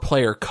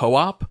 4-player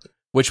co-op,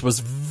 which was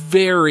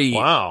very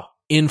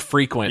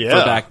infrequent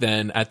for back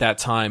then at that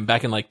time,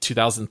 back in like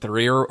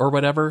 2003 or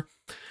whatever.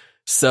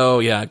 So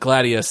yeah,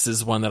 Gladius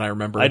is one that I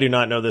remember. I do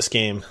not know this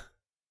game.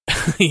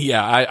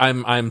 Yeah,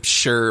 I'm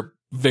sure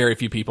very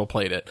few people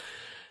played it.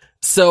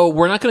 So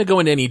we're not going to go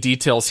into any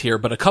details here,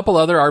 but a couple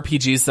other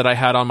RPGs that I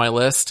had on my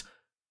list.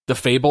 The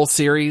Fable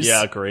series.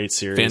 Yeah, great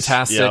series.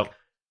 Fantastic. Yep.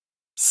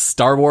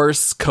 Star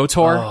Wars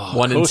KOTOR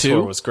 1 and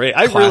 2 was great.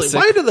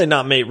 Why do they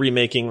not make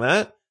remaking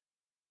that?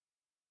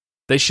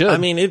 They should. I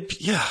mean,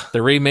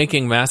 they're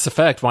remaking Mass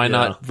Effect. Why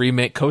not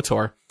remake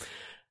KOTOR?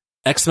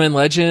 X-Men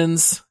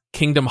Legends,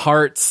 Kingdom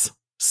Hearts,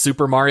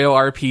 Super Mario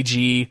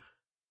RPG,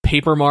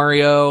 Paper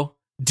Mario,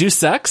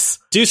 Deus Ex.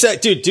 Deus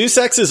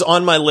Ex is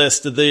on my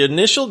list. The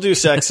initial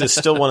Deus Ex is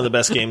still one of the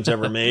best games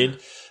ever made.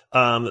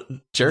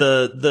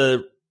 Sure.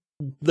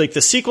 Like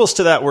the sequels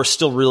to that were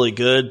still really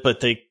good,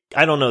 but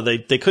I don't know,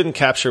 they couldn't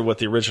capture what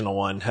the original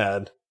one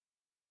had.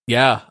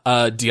 Yeah,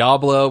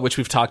 Diablo, which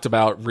we've talked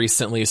about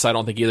recently, so I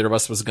don't think either of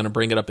us was going to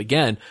bring it up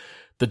again.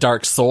 The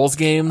Dark Souls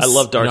games. I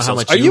love Dark Souls. How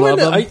much you love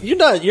them?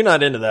 You're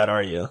not into that,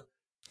 are you?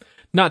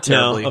 Not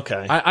terribly. No?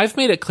 Okay. I've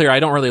made it clear I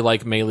don't really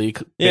like melee-based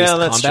combat. Yeah,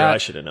 that's true. I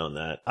should have known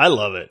that. I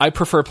love it. I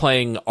prefer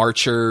playing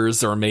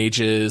archers or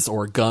mages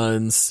or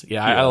guns.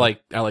 Yeah. I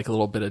like a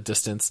little bit of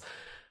distance.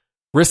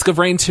 Risk of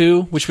Rain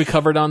 2, which we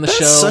covered on the show.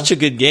 That's such a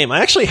good game. I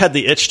actually had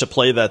the itch to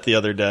play that the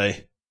other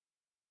day.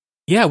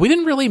 Yeah, we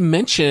didn't really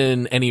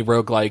mention any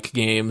roguelike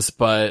games,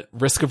 but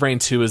Risk of Rain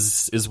 2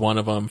 is one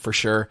of them for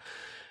sure.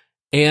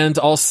 And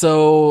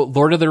also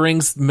Lord of the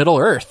Rings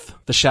Middle-earth,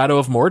 the Shadow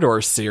of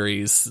Mordor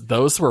series.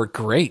 Those were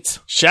great.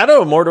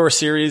 Shadow of Mordor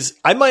series,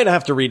 I might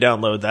have to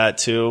re-download that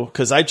too,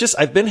 because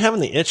I've been having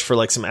the itch for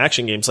like some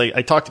action games. Like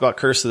I talked about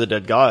Curse of the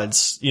Dead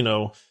Gods,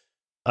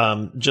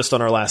 just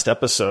on our last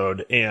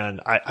episode.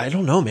 And I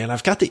don't know, man,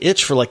 I've got the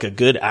itch for like a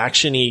good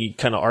action-y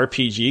kind of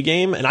RPG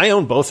game. And I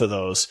own both of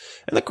those.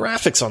 And the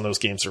graphics on those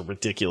games are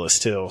ridiculous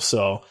too.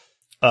 So,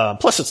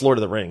 plus it's Lord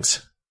of the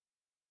Rings.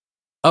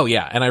 Oh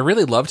yeah. And I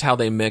really loved how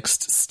they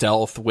mixed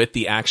stealth with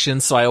the action.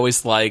 So I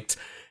always liked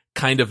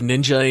kind of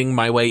ninjaing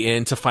my way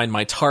in to find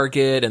my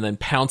target and then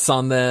pounce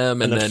on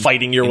them and then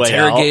fighting your way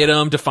out. Interrogate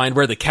them to find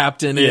where the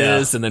captain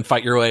is and then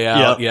fight your way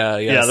out. Yeah.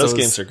 Yeah, so those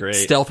games are great.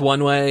 Stealth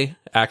one way,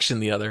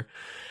 action the other.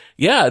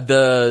 Yeah,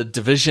 the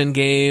Division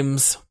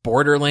games,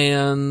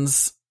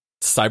 Borderlands,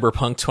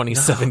 Cyberpunk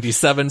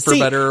 2077 for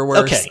better or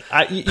worse.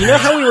 Okay. You know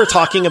how we were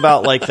talking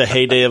about like the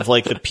heyday of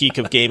like the peak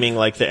of gaming,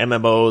 like the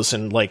MMOs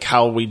and like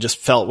how we just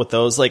felt with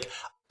those? Like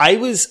I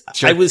was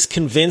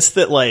convinced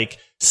that like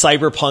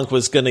Cyberpunk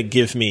was going to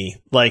give me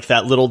like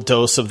that little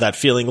dose of that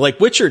feeling like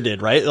Witcher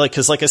did, right? Like,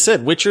 cause like I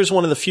said, Witcher's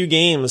one of the few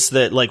games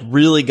that like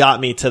really got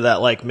me to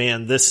that, like,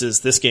 man,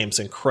 this game's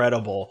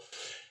incredible.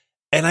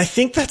 And I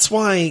think that's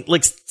why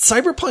like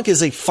Cyberpunk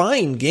is a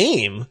fine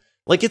game.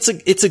 Like it's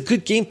a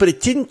good game, but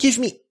it didn't give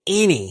me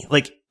any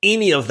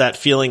of that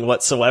feeling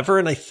whatsoever.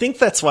 And I think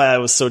that's why I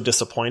was so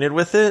disappointed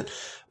with it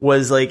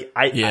was like,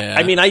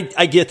 I mean,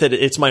 I get that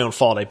it's my own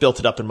fault. I built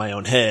it up in my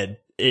own head,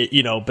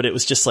 but it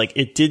was just like,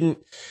 it didn't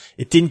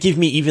give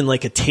me even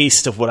like a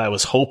taste of what I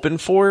was hoping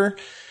for.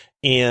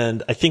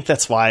 And I think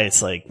that's why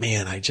it's like,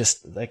 man,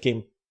 that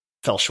game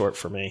fell short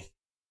for me.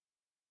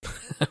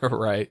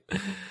 Right.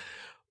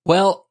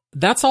 Well,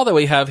 that's all that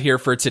we have here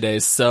for today.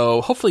 So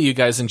hopefully you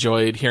guys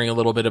enjoyed hearing a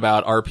little bit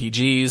about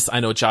RPGs.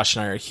 I know Josh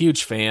and I are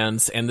huge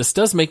fans, and this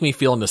does make me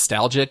feel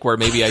nostalgic where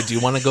maybe I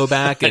do want to go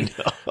back and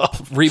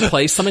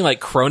replay something like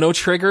Chrono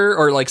Trigger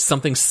or like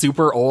something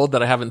super old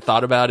that I haven't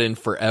thought about in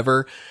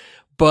forever.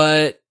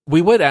 But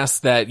we would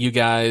ask that you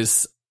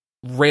guys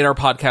rate our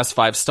podcast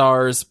 5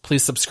 stars.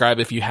 Please subscribe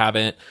if you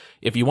haven't.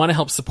 If you want to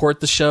help support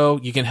the show,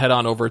 you can head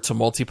on over to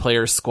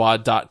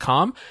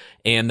multiplayersquad.com,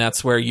 and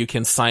that's where you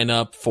can sign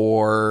up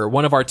for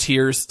one of our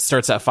tiers.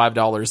 Starts at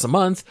 $5 a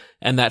month,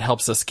 and that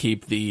helps us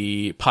keep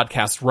the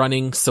podcast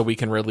running so we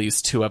can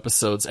release 2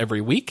 episodes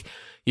every week.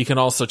 You can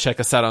also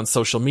check us out on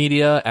social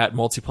media at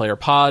Multiplayer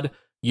Pod,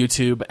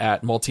 YouTube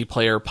at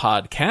Multiplayer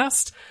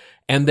Podcast.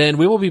 And then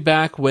we will be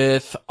back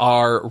with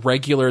our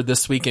regular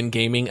This Week in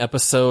Gaming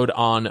episode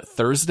on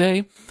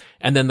Thursday.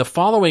 And then the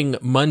following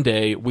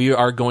Monday, we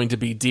are going to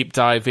be deep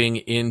diving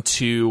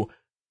into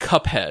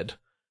Cuphead.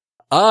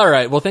 All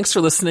right. Well, thanks for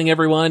listening,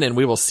 everyone, and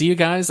we will see you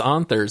guys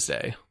on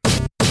Thursday.